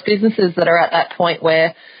businesses. So it's businesses that are at that point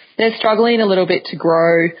where they're struggling a little bit to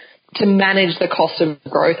grow, to manage the cost of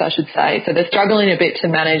growth, I should say. So they're struggling a bit to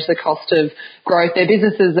manage the cost of growth. They're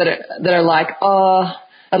businesses that are like, oh,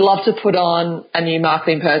 I'd love to put on a new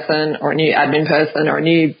marketing person or a new admin person or a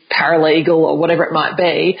new paralegal or whatever it might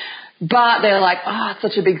be. But they're like, oh, it's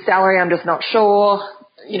such a big salary, I'm just not sure,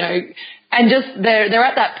 and just they're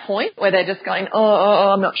at that point where they're just going,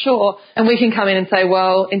 oh, I'm not sure. And we can come in and say,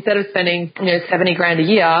 well, instead of spending, $70,000 a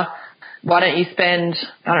year, why don't you spend,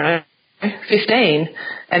 15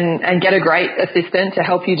 and get a great assistant to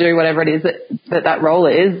help you do whatever it is that role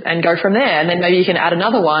is and go from there. And then maybe you can add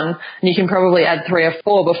another one and you can probably add 3 or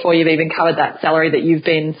 4 before you've even covered that salary that you've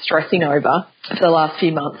been stressing over for the last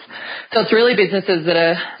few months. So it's really businesses that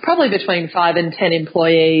are probably between 5 and 10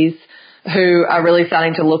 employees who are really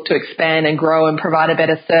starting to look to expand and grow and provide a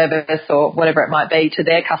better service or whatever it might be to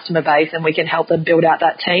their customer base, and we can help them build out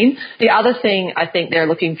that team. The other thing I think they're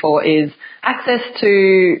looking for is access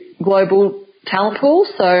to global talent pools.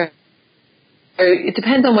 So it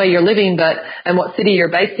depends on where you're living and what city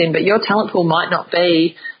you're based in, but your talent pool might not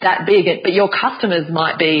be that big, but your customers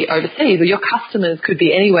might be overseas, or your customers could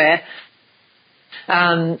be anywhere.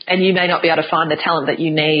 And you may not be able to find the talent that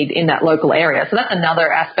you need in that local area. So that's another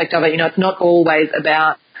aspect of it. It's not always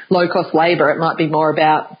about low-cost labour. It might be more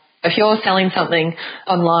about if you're selling something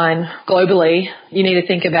online globally, you need to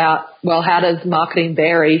think about, well, how does marketing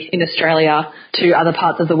vary in Australia to other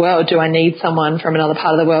parts of the world? Do I need someone from another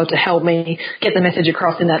part of the world to help me get the message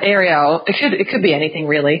across in that area? Or it could be anything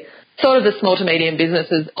really. Sort of the small to medium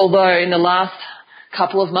businesses, although in the last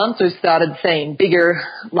couple of months we've started seeing bigger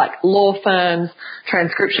like law firms,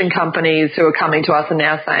 transcription companies who are coming to us and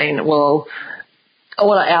now saying, well, I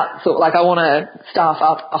want to outsource, I want to staff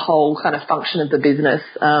up a whole kind of function of the business.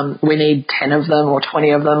 We need 10 of them or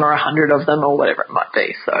 20 of them or 100 of them or whatever it might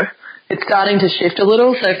be. So it's starting to shift a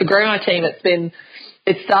little. So for Grow My Team,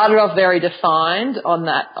 it started off very defined on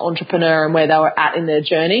that entrepreneur and where they were at in their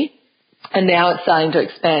journey. And now it's starting to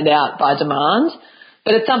expand out by demand.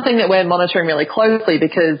 But it's something that we're monitoring really closely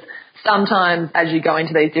because sometimes as you go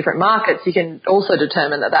into these different markets, you can also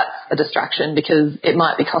determine that that's a distraction because it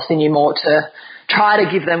might be costing you more to try to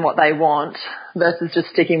give them what they want versus just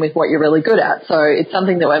sticking with what you're really good at. So it's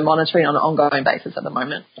something that we're monitoring on an ongoing basis at the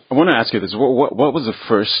moment. I want to ask you this. What was the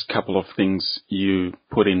first couple of things you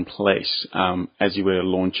put in place as you were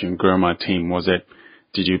launching Grow My Team?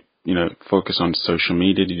 Did you focus on social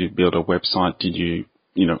media? Did you build a website? Did you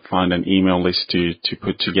find an email list to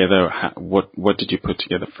put together? What did you put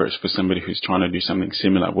together first for somebody who's trying to do something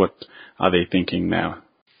similar? What are they thinking now?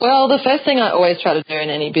 Well, the first thing I always try to do in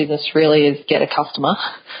any business really is get a customer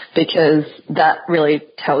because that really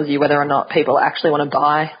tells you whether or not people actually want to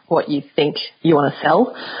buy what you think you want to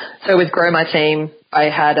sell. So with Grow My Team, I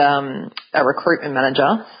had a recruitment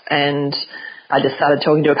manager and I just started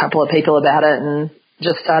talking to a couple of people about it and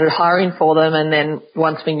just started hiring for them. And then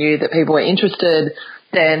once we knew that people were interested,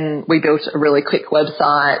 then we built a really quick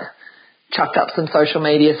website, chucked up some social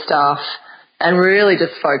media stuff, and really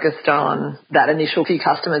just focused on that initial few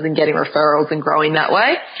customers and getting referrals and growing that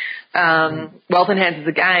way. Wealth Enhancers,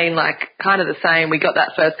 again, kind of the same. We got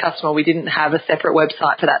that first customer. We didn't have a separate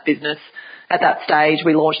website for that business at that stage.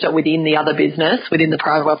 We launched it within the other business, within the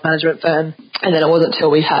private wealth management firm. And then it wasn't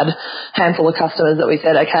until we had a handful of customers that we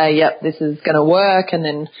said, okay, yep, this is going to work. And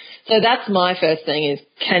then, so that's my first thing is,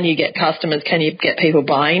 can you get customers? Can you get people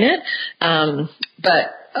buying it?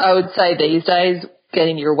 But I would say these days,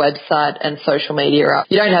 getting your website and social media up,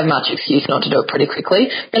 you don't have much excuse not to do it pretty quickly,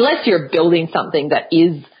 unless you're building something that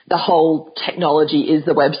is the whole technology is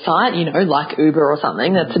the website, like Uber or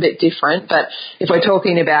something. That's a bit different. But if we're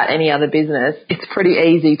talking about any other business, it's pretty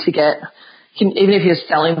easy to get, even if you're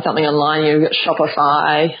selling something online, you've got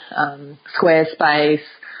Shopify, Squarespace,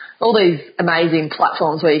 all these amazing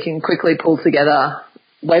platforms where you can quickly pull together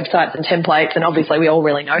websites and templates, and obviously we all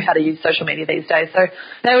really know how to use social media these days. So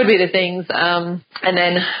that would be the things. And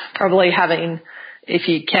then probably having, if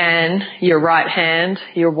you can, your right hand,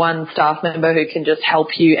 your one staff member who can just help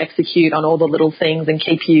you execute on all the little things and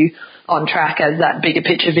keep you on track as that bigger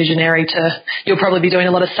picture visionary you'll probably be doing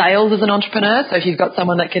a lot of sales as an entrepreneur. So if you've got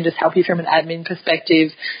someone that can just help you from an admin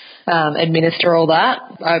perspective, administer all that.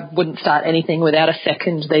 I wouldn't start anything without a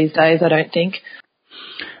second these days, I don't think.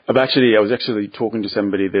 I was actually talking to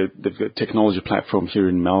somebody, they've got a technology platform here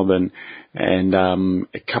in Melbourne, and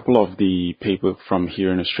a couple of the people from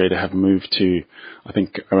here in Australia have moved to, I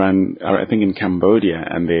think in Cambodia,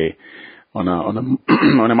 and they on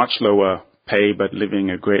a much lower pay but living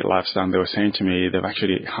a great lifestyle. And they were saying to me they've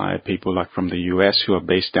actually hired people like from the US who are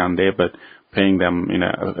based down there, but paying them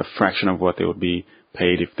a fraction of what they would be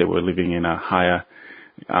paid if they were living in a higher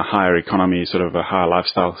economy, sort of a higher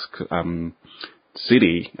lifestyle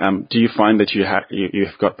city. Do you find that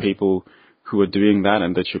you've got people who are doing that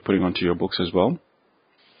and that you're putting onto your books as well?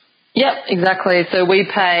 Yep, exactly. So we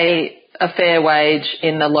pay a fair wage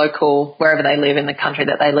in the local, wherever they live in the country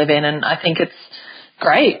that they live in. And I think it's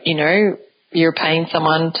great. You're paying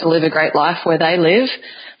someone to live a great life where they live.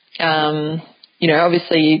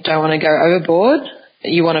 Obviously you don't want to go overboard.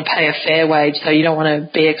 You want to pay a fair wage, so you don't want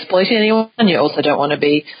to be exploiting anyone. You also don't want to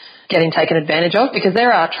be getting taken advantage of, because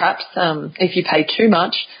there are traps. If you pay too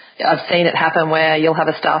much, I've seen it happen where you'll have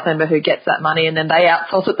a staff member who gets that money and then they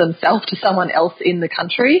outsource it themselves to someone else in the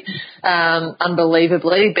country.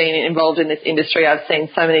 Unbelievably, being involved in this industry, I've seen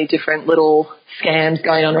so many different little scams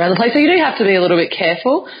going on around the place. So you do have to be a little bit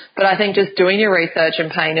careful, but I think just doing your research and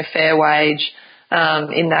paying a fair wage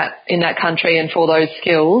in that country and for those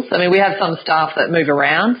skills. I mean, we have some staff that move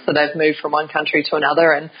around, so they've moved from one country to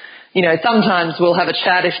another, and sometimes we'll have a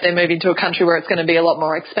chat if they're moving to a country where it's going to be a lot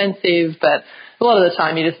more expensive, but a lot of the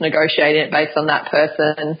time you're just negotiating it based on that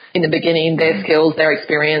person in the beginning, their skills, their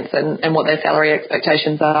experience, and what their salary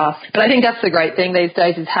expectations are. But I think that's the great thing these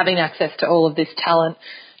days, is having access to all of this talent.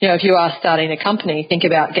 If you are starting a company, think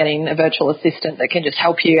about getting a virtual assistant that can just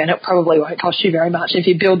help you, and it probably won't cost you very much. If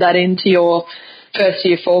you build that into your first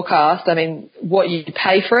year forecast, I mean, what you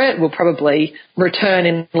pay for it will probably return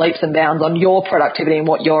in leaps and bounds on your productivity and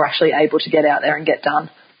what you're actually able to get out there and get done.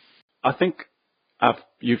 I think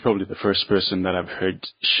you're probably the first person that I've heard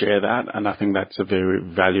share that, and I think that's a very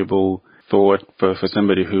valuable thought for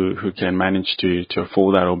somebody who can manage to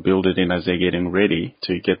afford that or build it in as they're getting ready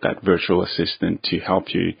to get that virtual assistant to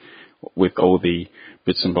help you with all the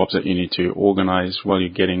bits and bobs that you need to organize while you're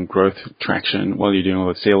getting growth traction, while you're doing all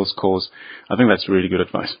the sales calls. I think that's really good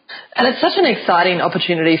advice. And it's such an exciting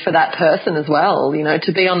opportunity for that person as well,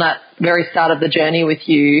 to be on that very start of the journey with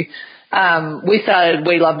you. We started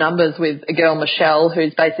We Love Numbers with a girl, Michelle,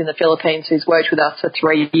 who's based in the Philippines, who's worked with us for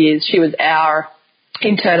 3 years. She was our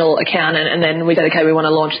internal accountant, and then we said, okay, we want to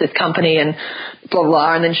launch this company and blah,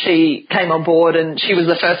 blah, and then she came on board and she was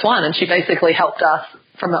the first one, and she basically helped us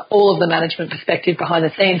from all of the management perspective behind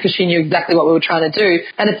the scenes, because she knew exactly what we were trying to do.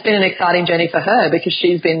 And it's been an exciting journey for her because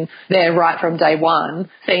she's been there right from day one,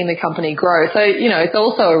 seeing the company grow. So, it's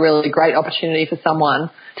also a really great opportunity for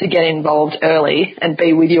someone to get involved early and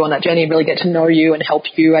be with you on that journey and really get to know you and help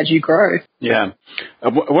you as you grow. Yeah. I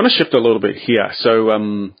want to shift a little bit here. So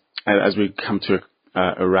as we come to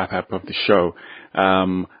a wrap-up of the show, I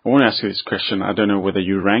want to ask you this question. I don't know whether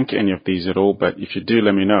you rank any of these at all, but if you do,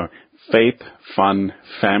 let me know. Faith, fun,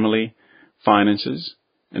 family, finances,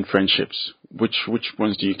 and friendships. Which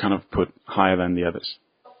ones do you kind of put higher than the others?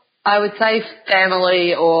 I would say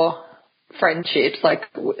family or friendships. Like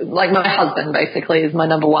my husband basically is my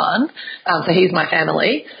number one. So he's my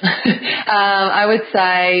family. I would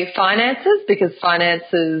say finances, because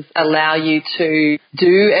finances allow you to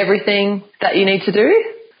do everything that you need to do,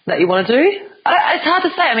 that you want to do. It's hard to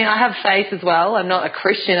say. I mean, I have faith as well. I'm not a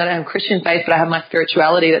Christian. I don't have Christian faith, but I have my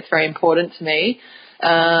spirituality that's very important to me.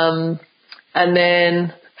 And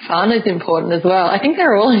then fun is important as well. I think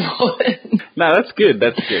they're all important. No, that's good.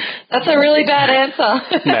 That's good. That's a really bad answer.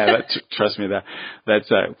 No, trust me,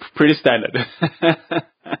 that's pretty standard.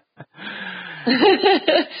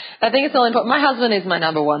 I think it's all important. My husband is my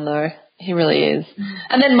number one, though. He really is.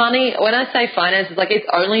 And then money, when I say finances, it's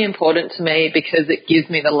only important to me because it gives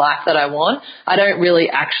me the life that I want. I don't really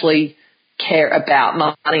actually care about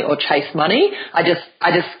money or chase money. I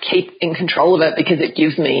just keep in control of it because it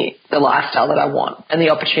gives me the lifestyle that I want and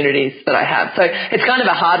the opportunities that I have. So it's kind of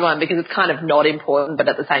a hard one because it's kind of not important, but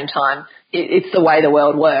at the same time, it's the way the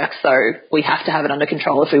world works. So we have to have it under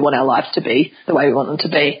control if we want our lives to be the way we want them to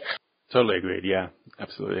be. Totally agreed. Yeah,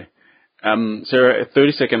 absolutely. Sarah, a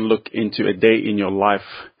 30-second look into a day in your life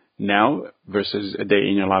now versus a day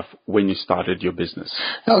in your life when you started your business.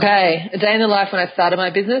 Okay. A day in the life when I started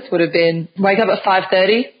my business would have been wake up at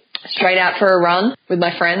 5:30, straight out for a run with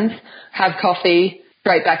my friends, have coffee,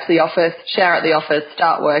 straight back to the office, shower at the office,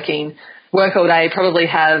 start working, work all day, probably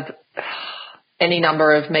have any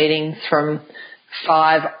number of meetings from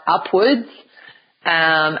 5 upwards.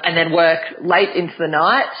 and then work late into the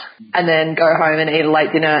night, and then go home and eat a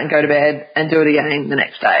late dinner and go to bed and do it again the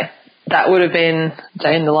next day. That would have been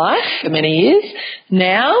day in the life for many years.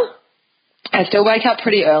 Now, I still wake up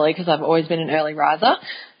pretty early because I've always been an early riser,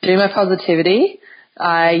 do my positivity.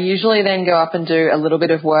 I usually then go up and do a little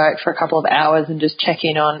bit of work for a couple of hours and just check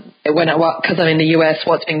in on because I'm in the US,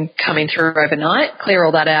 what's been coming through overnight, clear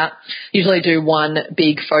all that out. Usually do one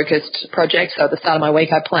big focused project. So at the start of my week,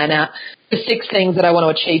 I plan out the 6 things that I want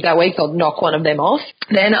to achieve that week. I'll knock one of them off.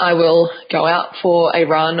 Then I will go out for a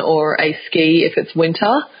run or a ski if it's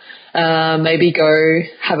winter. Maybe go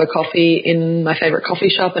have a coffee in my favorite coffee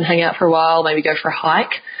shop and hang out for a while. Maybe go for a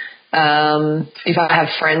hike. If I have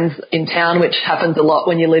friends in town, which happens a lot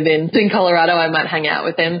when you live in Colorado, I might hang out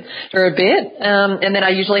with them for a bit. And then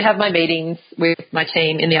I usually have my meetings with my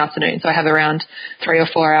team in the afternoon. So I have around 3 or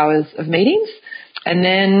 4 hours of meetings and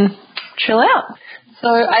then chill out. So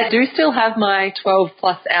I do still have my 12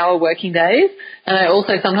 plus hour working days. And I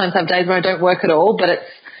also sometimes have days where I don't work at all, but it's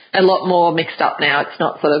a lot more mixed up now. It's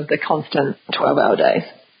not sort of the constant 12-hour days.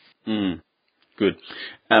 Good.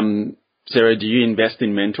 Sarah, do you invest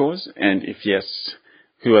in mentors? And if yes,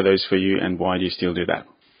 who are those for you and why do you still do that?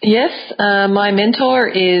 Yes, my mentor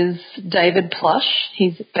is David Plush.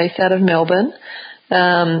 He's based out of Melbourne.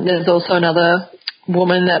 There's also another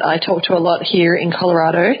woman that I talk to a lot here in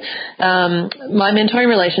Colorado. My mentoring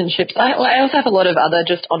relationships, I also have a lot of other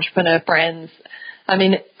just entrepreneur brands.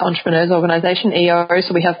 Entrepreneurs Organisation, EO,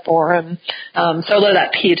 so we have Forum. So a lot of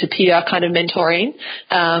that peer-to-peer kind of mentoring.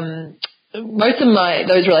 Most of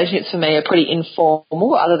those relationships for me are pretty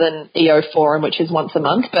informal other than EO Forum, which is once a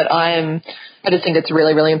month. But I just think it's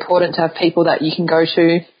really, really important to have people that you can go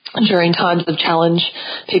to during times of challenge,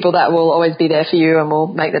 people that will always be there for you and will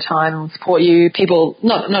make the time and support you. People,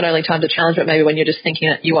 not only times of challenge, but maybe when you're just thinking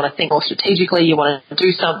that you want to think more strategically, you want to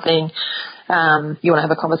do something. You want to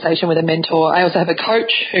have a conversation with a mentor. I also have a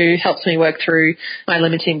coach who helps me work through my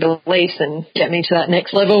limiting beliefs and get me to that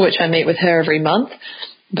next level, which I meet with her every month.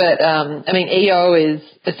 But, EO is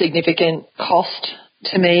a significant cost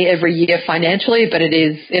to me every year financially, but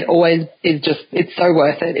it always is it's so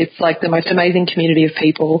worth it. It's like the most amazing community of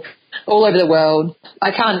people all over the world.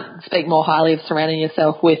 I can't speak more highly of surrounding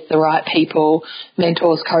yourself with the right people,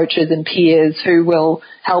 mentors, coaches and peers who will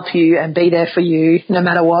help you and be there for you no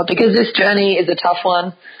matter what, because this journey is a tough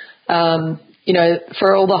one.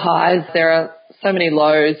 For all the highs, there are so many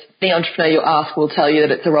lows. The entrepreneur you ask will tell you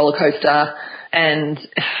that it's a roller coaster, and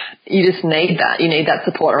you just need that. You need that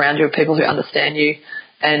support around you of people who understand you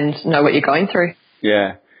and know what you're going through.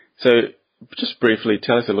 Yeah. So just briefly,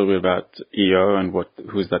 tell us a little bit about EO and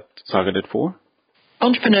who's that targeted for?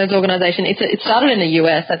 Entrepreneurs Organisation. It started in the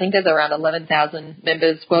US. I think there's around 11,000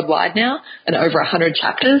 members worldwide now and over 100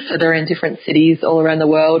 chapters. So they're in different cities all around the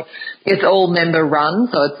world. It's all member run.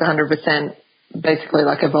 So it's 100% basically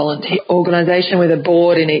like a volunteer organisation with a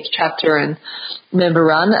board in each chapter and member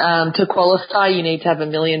run. To qualify, you need to have $1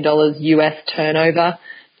 million US turnover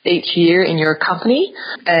each year in your company,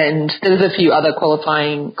 and there's a few other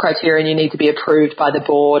qualifying criteria, and you need to be approved by the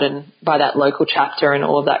board and by that local chapter and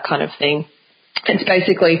all of that kind of thing. It's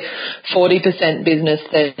basically 40% business,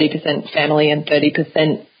 30% family and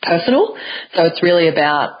 30% personal. So it's really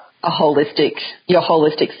about your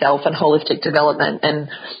holistic self and holistic development. And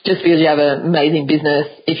just because you have an amazing business,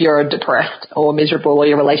 if you're depressed or miserable or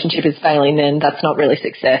your relationship is failing, then that's not really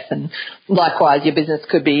success. And likewise, your business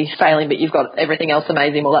could be failing, but you've got everything else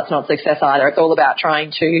amazing. Well, that's not success either. It's all about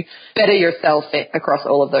trying to better yourself across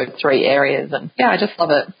all of those 3 areas. And yeah, I just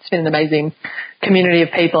love it. It's been an amazing community of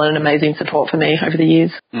people and an amazing support for me over the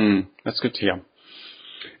years. That's good to hear.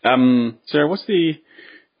 Sarah, what's the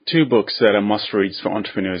 2 books that are must-reads for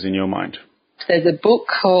entrepreneurs in your mind? There's a book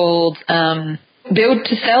called Build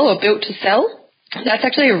to Sell or Built to Sell. That's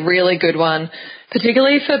actually a really good one,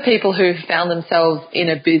 particularly for people who've found themselves in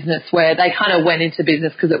a business where they kind of went into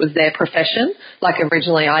business because it was their profession, like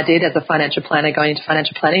originally I did as a financial planner going into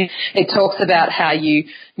financial planning. It talks about how you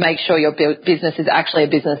make sure your business is actually a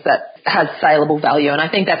business that has saleable value. And I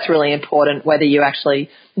think that's really important whether you actually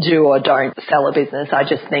do or don't sell a business. I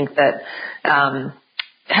just think that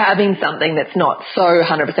having something that's not so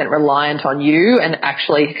 100% reliant on you and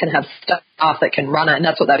actually can have staff that can run it. And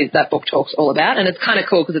that's what that book talks all about. And it's kind of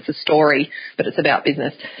cool because it's a story, but it's about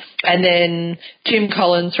business. And then Jim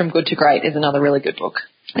Collins from Good to Great is another really good book.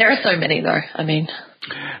 There are so many though.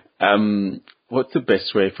 What's the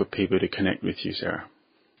best way for people to connect with you, Sarah?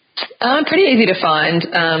 Pretty easy to find.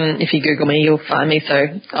 If you Google me, you'll find me. So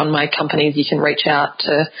on my companies, you can reach out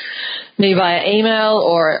to me via email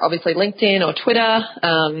or obviously LinkedIn or Twitter.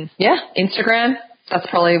 Instagram. that's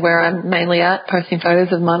probably where I'm mainly at, posting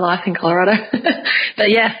photos of my life in Colorado. But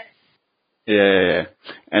yeah. Yeah.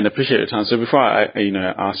 And appreciate your time. So before I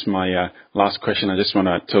ask my last question, I just want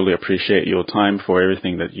to totally appreciate your time for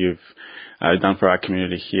everything that you've done for our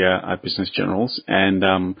community here at Business Generals, and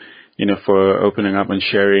for opening up and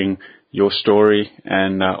sharing your story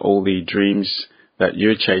and all the dreams that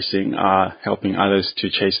you're chasing are helping others to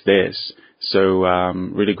chase theirs. So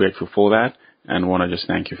really grateful for that, and want to just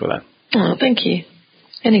thank you for that. Oh, thank you.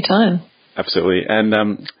 Anytime. Absolutely. And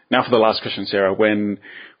now for the last question, Sarah. When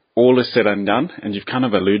all is said and done, and you've kind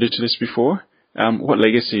of alluded to this before, what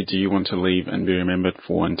legacy do you want to leave and be remembered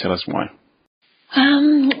for, and tell us why?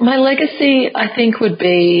 My legacy, I think, would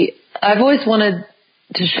be, I've always wanted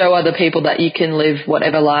to show other people that you can live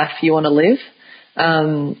whatever life you want to live.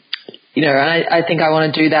 I think I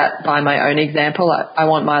want to do that by my own example. I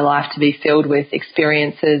want my life to be filled with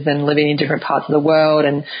experiences and living in different parts of the world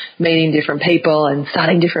and meeting different people and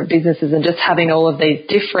starting different businesses and just having all of these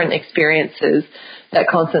different experiences that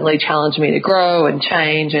constantly challenge me to grow and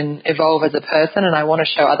change and evolve as a person. And I want to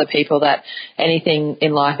show other people that anything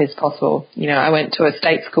in life is possible. I went to a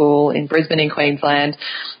state school in Brisbane in Queensland.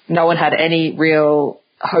 No one had any real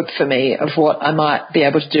hope for me of what I might be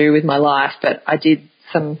able to do with my life, but I did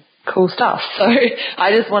some cool stuff. So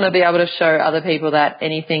I just want to be able to show other people that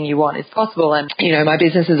anything you want is possible. And, my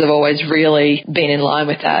businesses have always really been in line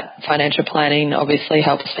with that. Financial planning obviously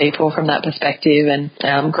helps people from that perspective, and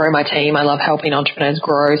grow my team. I love helping entrepreneurs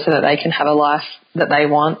grow so that they can have a life that they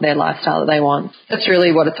want, their lifestyle that they want. That's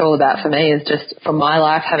really what it's all about for me, is just from my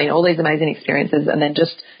life having all these amazing experiences and then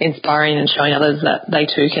just inspiring and showing others that they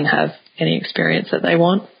too can have any experience that they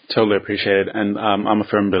want. Totally appreciate it. And I'm a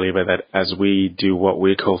firm believer that as we do what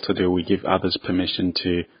we're called to do, we give others permission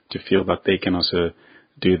to feel that they can also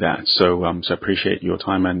do that. So appreciate your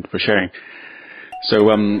time and for sharing. So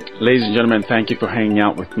ladies and gentlemen, thank you for hanging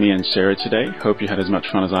out with me and Sarah today. Hope you had as much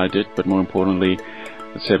fun as I did. But more importantly,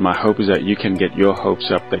 as I said, my hope is that you can get your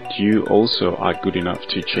hopes up, that you also are good enough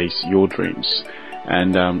to chase your dreams.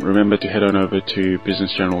 And remember to head on over to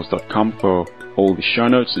businessgenerals.com for all the show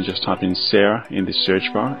notes, and just type in Sarah in the search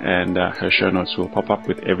bar, and her show notes will pop up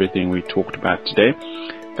with everything we talked about today.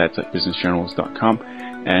 That's at businessgenerals.com.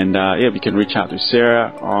 And you can reach out to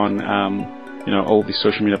Sarah on all the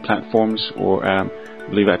social media platforms, or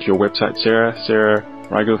leave at your website,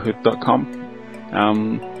 Riegelhuth.com.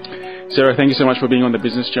 Sarah, thank you so much for being on the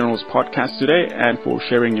Business Generals podcast today and for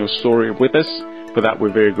sharing your story with us. For that,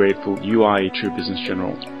 we're very grateful. You are a true business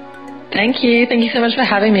general. Thank you. Thank you so much for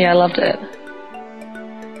having me. I loved it.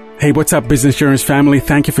 Hey, what's up, Business Generals family?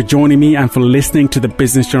 Thank you for joining me and for listening to the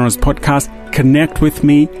Business Generals podcast. Connect with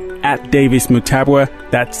me at Davis Mutabwa.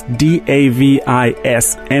 That's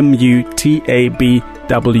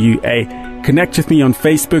DavisMutabwa. Connect with me on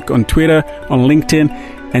Facebook, on Twitter, on LinkedIn,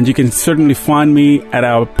 and you can certainly find me at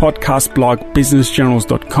our podcast blog,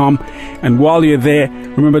 businessgenerals.com. And while you're there,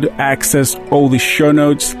 remember to access all the show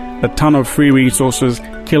notes, a ton of free resources,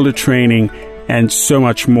 killer training, and so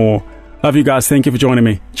much more. Love you guys. Thank you for joining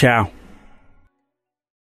me. Ciao.